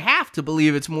it that I have to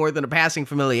believe it's more than a passing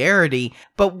familiarity.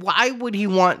 But why would he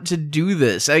want to do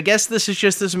this? I guess this is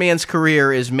just this man's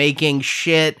career is making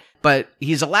shit, but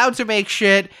he's allowed to make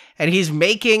shit, and he's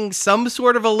making some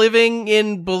sort of a living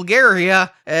in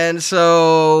Bulgaria, and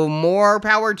so more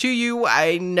power to you.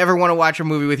 I never want to watch a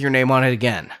movie with your name on it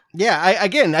again. Yeah,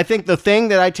 I think the thing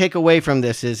that I take away from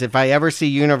this is if I ever see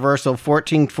Universal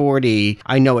 1440,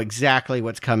 I know exactly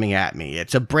what's coming at me.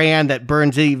 It's a brand that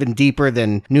burns even deeper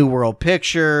than New World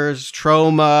Pictures,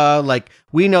 Troma. Like,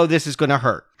 we know this is going to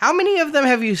hurt. How many of them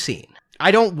have you seen? I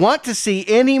don't want to see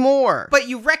any more. But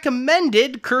you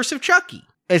recommended Curse of Chucky.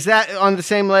 Is that on the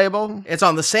same label? It's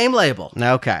on the same label.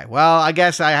 Okay. Well, I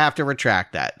guess I have to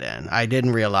retract that then. I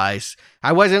didn't realize.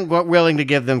 I wasn't willing to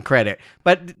give them credit.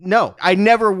 But no, I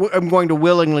never am going to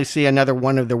willingly see another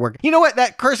one of their work. You know what?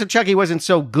 That Curse of Chucky wasn't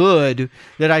so good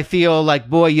that I feel like,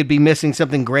 boy, you'd be missing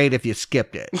something great if you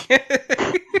skipped it.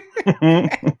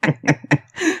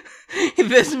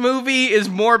 This movie is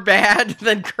more bad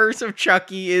than Curse of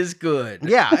Chucky is good.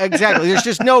 Yeah, exactly. There's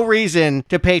just no reason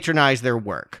to patronize their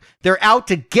work. They're out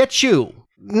to get you.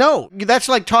 No, that's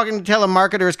like talking to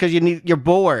telemarketers because you're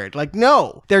bored. Like,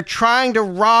 no, they're trying to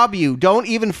rob you. Don't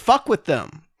even fuck with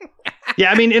them.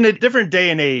 Yeah, I mean, in a different day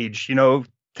and age, you know,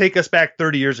 take us back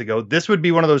 30 years ago, this would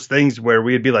be one of those things where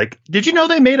we'd be like, did you know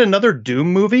they made another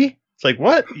Doom movie? It's like,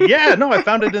 what? Yeah, no, I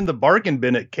found it in the bargain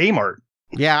bin at Kmart.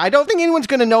 Yeah, I don't think anyone's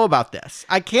going to know about this.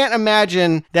 I can't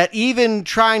imagine that even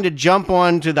trying to jump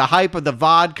on to the hype of the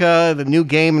vodka, the new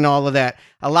game and all of that,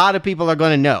 a lot of people are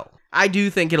going to know. I do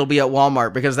think it'll be at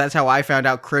Walmart because that's how I found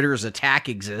out Critters Attack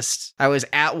exists. I was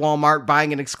at Walmart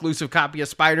buying an exclusive copy of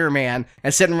Spider-Man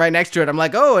and sitting right next to it. I'm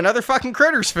like, oh, another fucking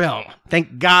Critters film.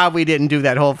 Thank God we didn't do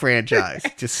that whole franchise.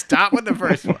 Just stop with the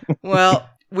first one. Well,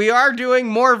 we are doing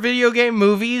more video game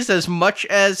movies as much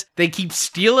as they keep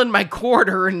stealing my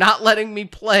quarter and not letting me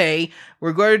play.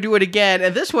 We're going to do it again.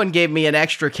 And this one gave me an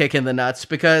extra kick in the nuts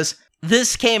because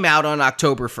This came out on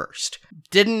October 1st.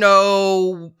 Didn't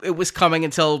know it was coming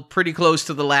until pretty close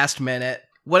to the last minute.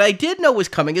 What I did know was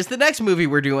coming is the next movie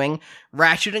we're doing,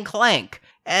 Ratchet & Clank.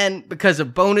 And because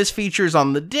of bonus features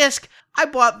on the disc, I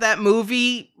bought that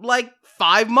movie like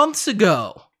 5 months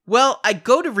ago. Well, I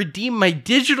go to redeem my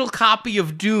digital copy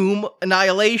of Doom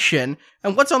Annihilation,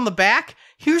 and what's on the back?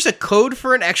 Here's a code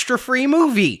for an extra free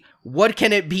movie. What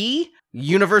can it be?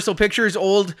 Universal Pictures'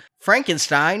 old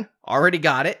Frankenstein, already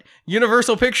got it.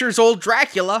 Universal Pictures' old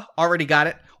Dracula, already got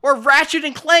it. Or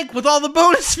Ratchet & Clank with all the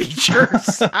bonus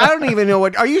features. I don't even know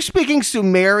what... Are you speaking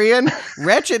Sumerian?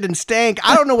 Ratchet and Stank?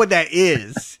 I don't know what that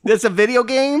is. That's a video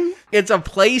game? It's a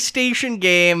PlayStation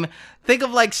game. Think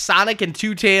of like Sonic and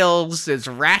Two Tails as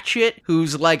Ratchet,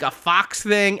 who's like a fox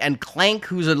thing, and Clank,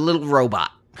 who's a little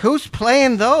robot. Who's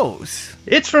playing those?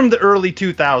 It's from the early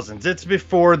 2000s. It's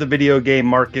before the video game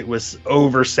market was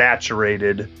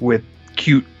oversaturated with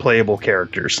cute playable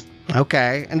characters.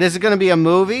 Okay, and this is going to be a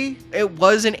movie? It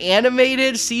was an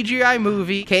animated CGI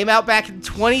movie. Came out back in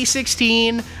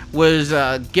 2016. Was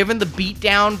given the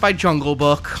beatdown by Jungle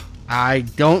Book. I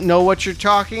don't know what you're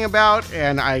talking about,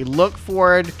 and I look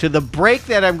forward to the break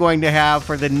that I'm going to have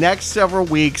for the next several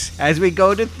weeks as we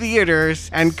go to theaters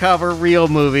and cover real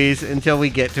movies until we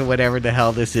get to whatever the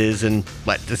hell this is in,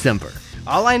 December.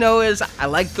 All I know is I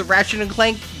like the Ratchet &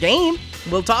 Clank game.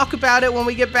 We'll talk about it when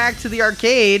we get back to the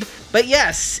arcade. But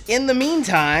yes, in the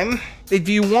meantime, if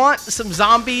you want some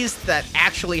zombies that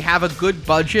actually have a good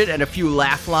budget and a few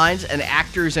laugh lines and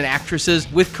actors and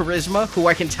actresses with charisma who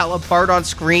I can tell apart on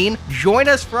screen, join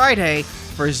us Friday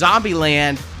for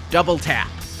Zombieland Double Tap.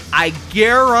 I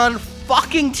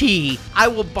guarantee I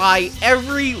will buy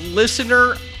every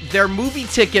listener their movie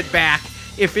ticket back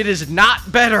if it is not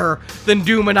better than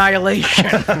Doom Annihilation.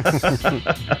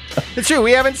 It's true,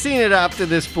 we haven't seen it up to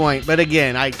this point, but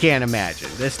again, I can't imagine.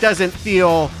 This doesn't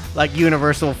feel like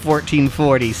Universal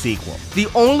 1440 sequel. The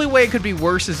only way it could be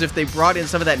worse is if they brought in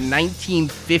some of that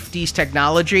 1950s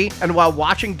technology, and while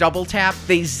watching Double Tap,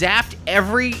 they zapped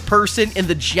every person in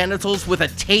the genitals with a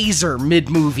taser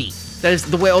mid-movie. That is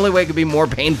the only way it could be more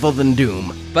painful than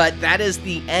Doom. But that is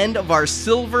the end of our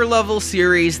Silver Level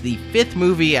series, the 5th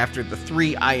movie after the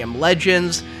 3 I Am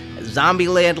Legends.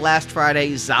 Zombieland last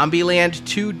Friday, Zombieland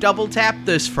 2 Double Tap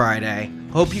this Friday.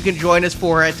 Hope you can join us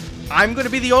for it. I'm going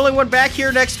to be the only one back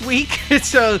here next week.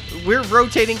 We're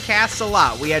rotating casts a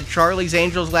lot. We had Charlie's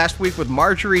Angels last week with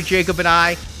Marjorie, Jacob, and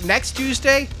I. Next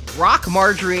Tuesday, Rock,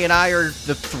 Marjorie, and I are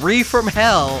the 3 from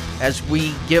Hell as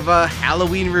we give a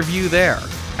Halloween review there.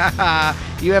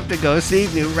 You have to go see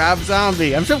new Rob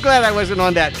Zombie. I'm so glad I wasn't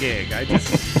on that gig. I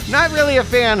just not really a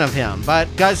fan of him,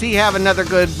 but does he have another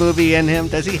good movie in him?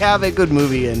 Does he have a good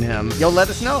movie in him? You'll let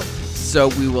us know. So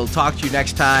we will talk to you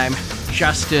next time.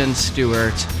 Justin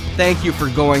Stewart, thank you for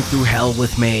going through hell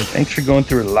with me. Thanks for going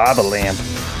through lava lamp.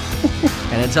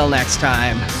 And until next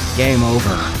time, game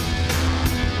over.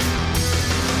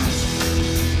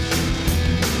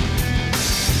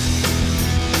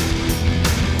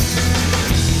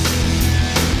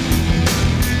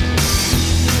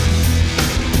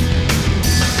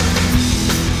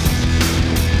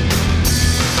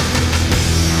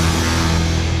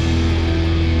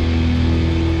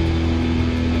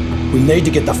 We need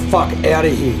to get the fuck out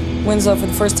of here. Winslow, for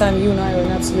the first time, you and I are in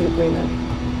absolute agreement.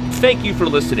 Thank you for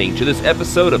listening to this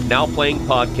episode of Now Playing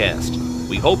Podcast.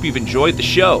 We hope you've enjoyed the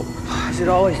show. Is it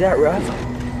always that rough?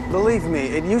 Believe me,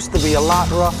 it used to be a lot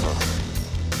rougher.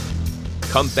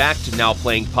 Come back to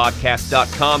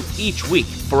NowPlayingPodcast.com each week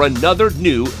for another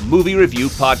new movie review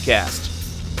podcast.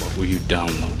 What were you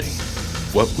downloading?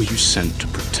 What were you sent to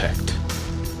protect?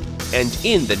 And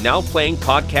in the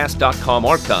NowPlayingPodcast.com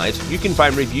archives, you can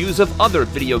find reviews of other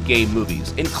video game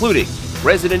movies, including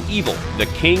Resident Evil, The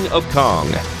King of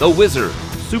Kong, The Wizard,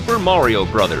 Super Mario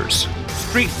Bros.,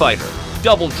 Street Fighter,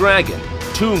 Double Dragon,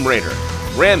 Tomb Raider,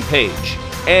 Rampage,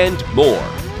 and more.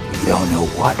 We don't know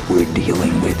what we're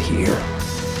dealing with here.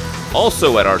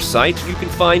 Also at our site, you can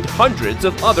find hundreds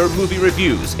of other movie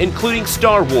reviews, including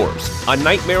Star Wars, A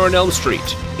Nightmare on Elm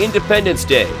Street, Independence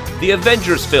Day, the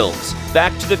Avengers films,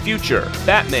 Back to the Future,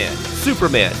 Batman,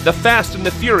 Superman, The Fast and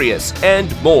the Furious,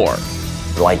 and more.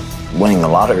 Like winning the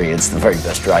lottery, it's the very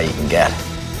best try you can get.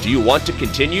 Do you want to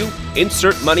continue?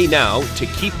 Insert money now to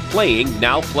keep playing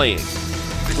Now Playing. I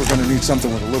think we're going to need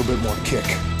something with a little bit more kick.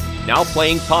 Now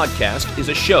Playing Podcast is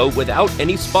a show without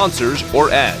any sponsors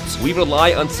or ads. We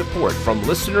rely on support from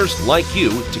listeners like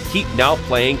you to keep Now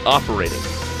Playing operating.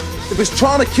 If it's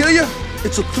trying to kill you,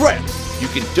 it's a threat. You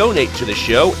can donate to the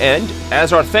show and,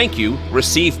 as our thank you,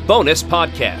 receive bonus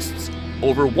podcasts.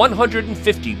 over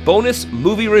 150 bonus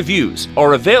movie reviews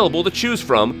are available to choose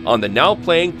from on the Now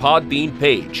Playing Podbean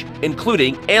page,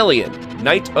 including Alien,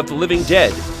 Night of the Living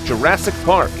Dead, Jurassic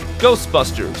Park,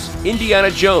 Ghostbusters,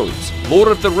 Indiana Jones, Lord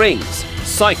of the Rings,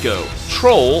 Psycho,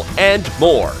 Troll, and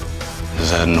more.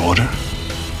 Is that an order?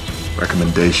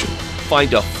 Recommendation.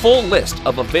 Find a full list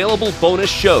of available bonus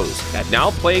shows at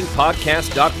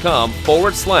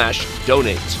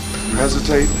nowplayingpodcast.com/donate. You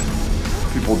hesitate,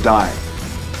 people die.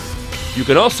 You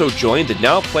can also join the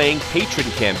Now Playing Patron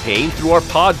campaign through our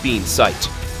Podbean site.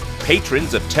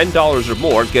 Patrons of $10 or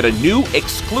more get a new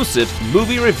exclusive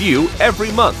movie review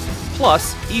every month,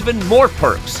 plus even more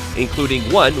perks, including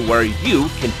one where you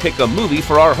can pick a movie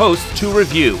for our host to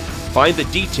review. Find the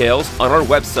details on our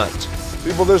website.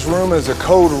 People, this room is a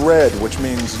code red, which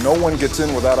means no one gets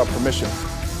in without our permission.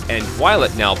 And while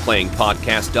at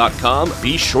NowPlayingPodcast.com,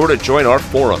 be sure to join our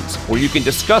forums, where you can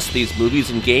discuss these movies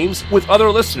and games with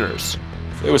other listeners.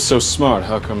 If they were so smart,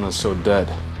 how come they're so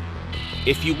dead?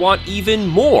 If you want even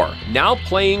more Now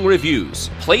Playing reviews,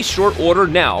 place your order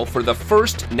now for the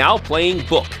first Now Playing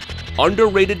book,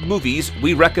 Underrated Movies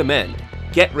We Recommend.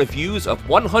 Get reviews of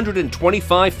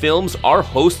 125 films our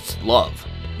hosts love.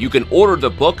 You can order the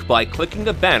book by clicking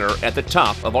the banner at the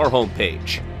top of our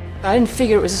homepage. I didn't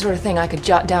figure it was the sort of thing I could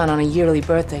jot down on a yearly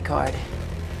birthday card.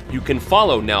 You can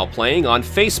follow Now Playing on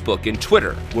Facebook and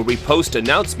Twitter, where we post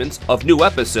announcements of new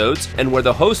episodes and where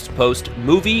the hosts post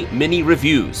movie mini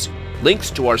reviews. Links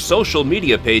to our social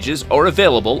media pages are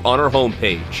available on our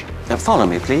homepage. Now follow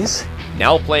me, please.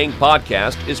 Now Playing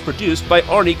Podcast is produced by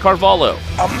Arnie Carvalho.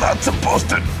 I'm not supposed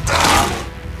to.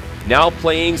 Now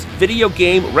Playing's video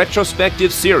game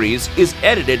retrospective series is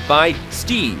edited by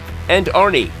Steve and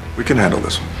Arnie. We can handle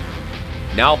this one.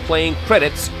 Now Playing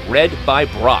credits read by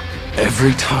Brock.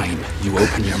 Every time you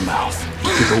open your mouth,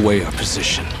 you give away our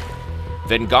position.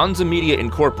 Venganza Media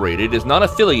Incorporated is not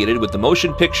affiliated with the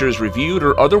motion pictures reviewed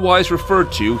or otherwise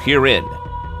referred to herein.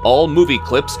 All movie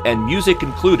clips and music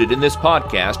included in this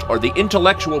podcast are the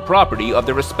intellectual property of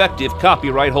their respective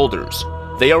copyright holders.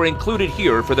 They are included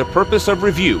here for the purpose of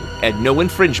review, and no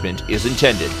infringement is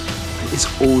intended. Is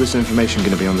all this information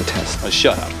going to be on the test?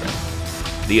 Shut up.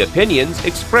 The opinions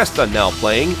expressed on Now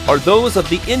Playing are those of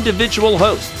the individual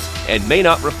hosts and may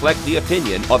not reflect the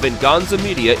opinion of Venganza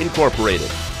Media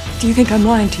Incorporated. Do you think I'm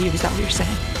lying to you? Is that what you're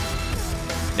saying?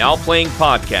 Now Playing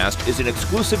Podcast is an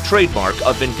exclusive trademark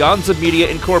of Venganza Media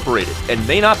Incorporated and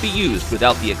may not be used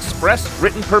without the express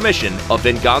written permission of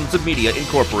Venganza Media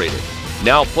Incorporated.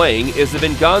 Now Playing is a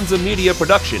Venganza Media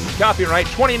production, copyright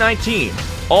 2019,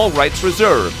 all rights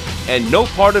reserved, and no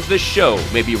part of this show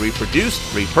may be reproduced,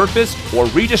 repurposed, or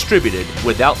redistributed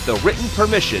without the written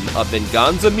permission of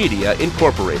Venganza Media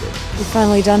Incorporated. We're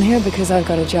finally done here because I've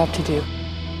got a job to do.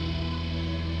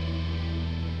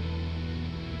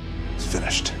 It's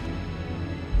finished.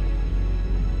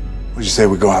 What'd you say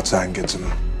we go outside and get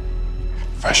some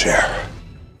fresh air?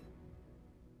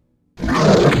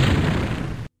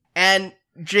 And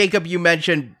Jacob, you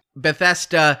mentioned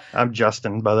Bethesda. I'm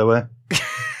Justin, by the way.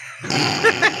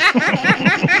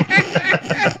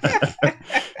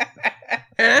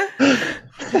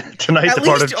 Tonight, the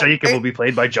part of Jacob will be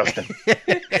played by Justin.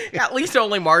 At least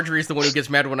only Marjorie's the one who gets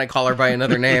mad when I call her by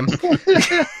another name.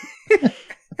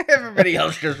 Everybody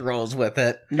else just rolls with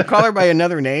it. You call her by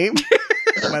another name?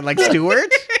 Like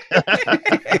Stewart?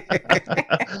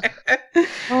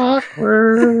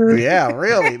 Awkward. Yeah,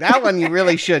 really. That one you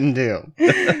really shouldn't do.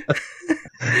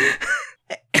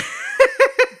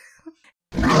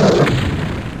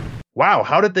 Wow,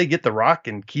 how did they get The Rock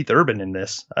and Keith Urban in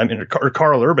this? I mean, or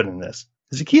Carl Urban in this?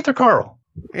 Is it Keith or Carl?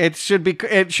 It should be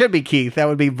Keith. That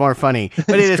would be more funny.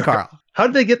 But it is Carl. How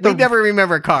did they get We never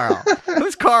remember Carl.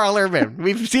 Who's Carl Urban?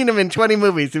 We've seen him in 20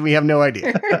 movies and we have no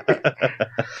idea.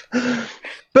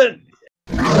 But